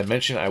as I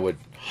mentioned, I would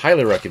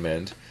highly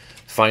recommend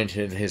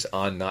finding his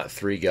On Not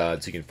Three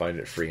Gods. You can find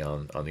it free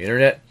on the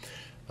internet.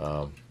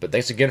 But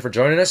thanks again for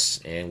joining us,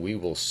 and we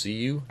will see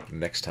you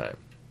next time.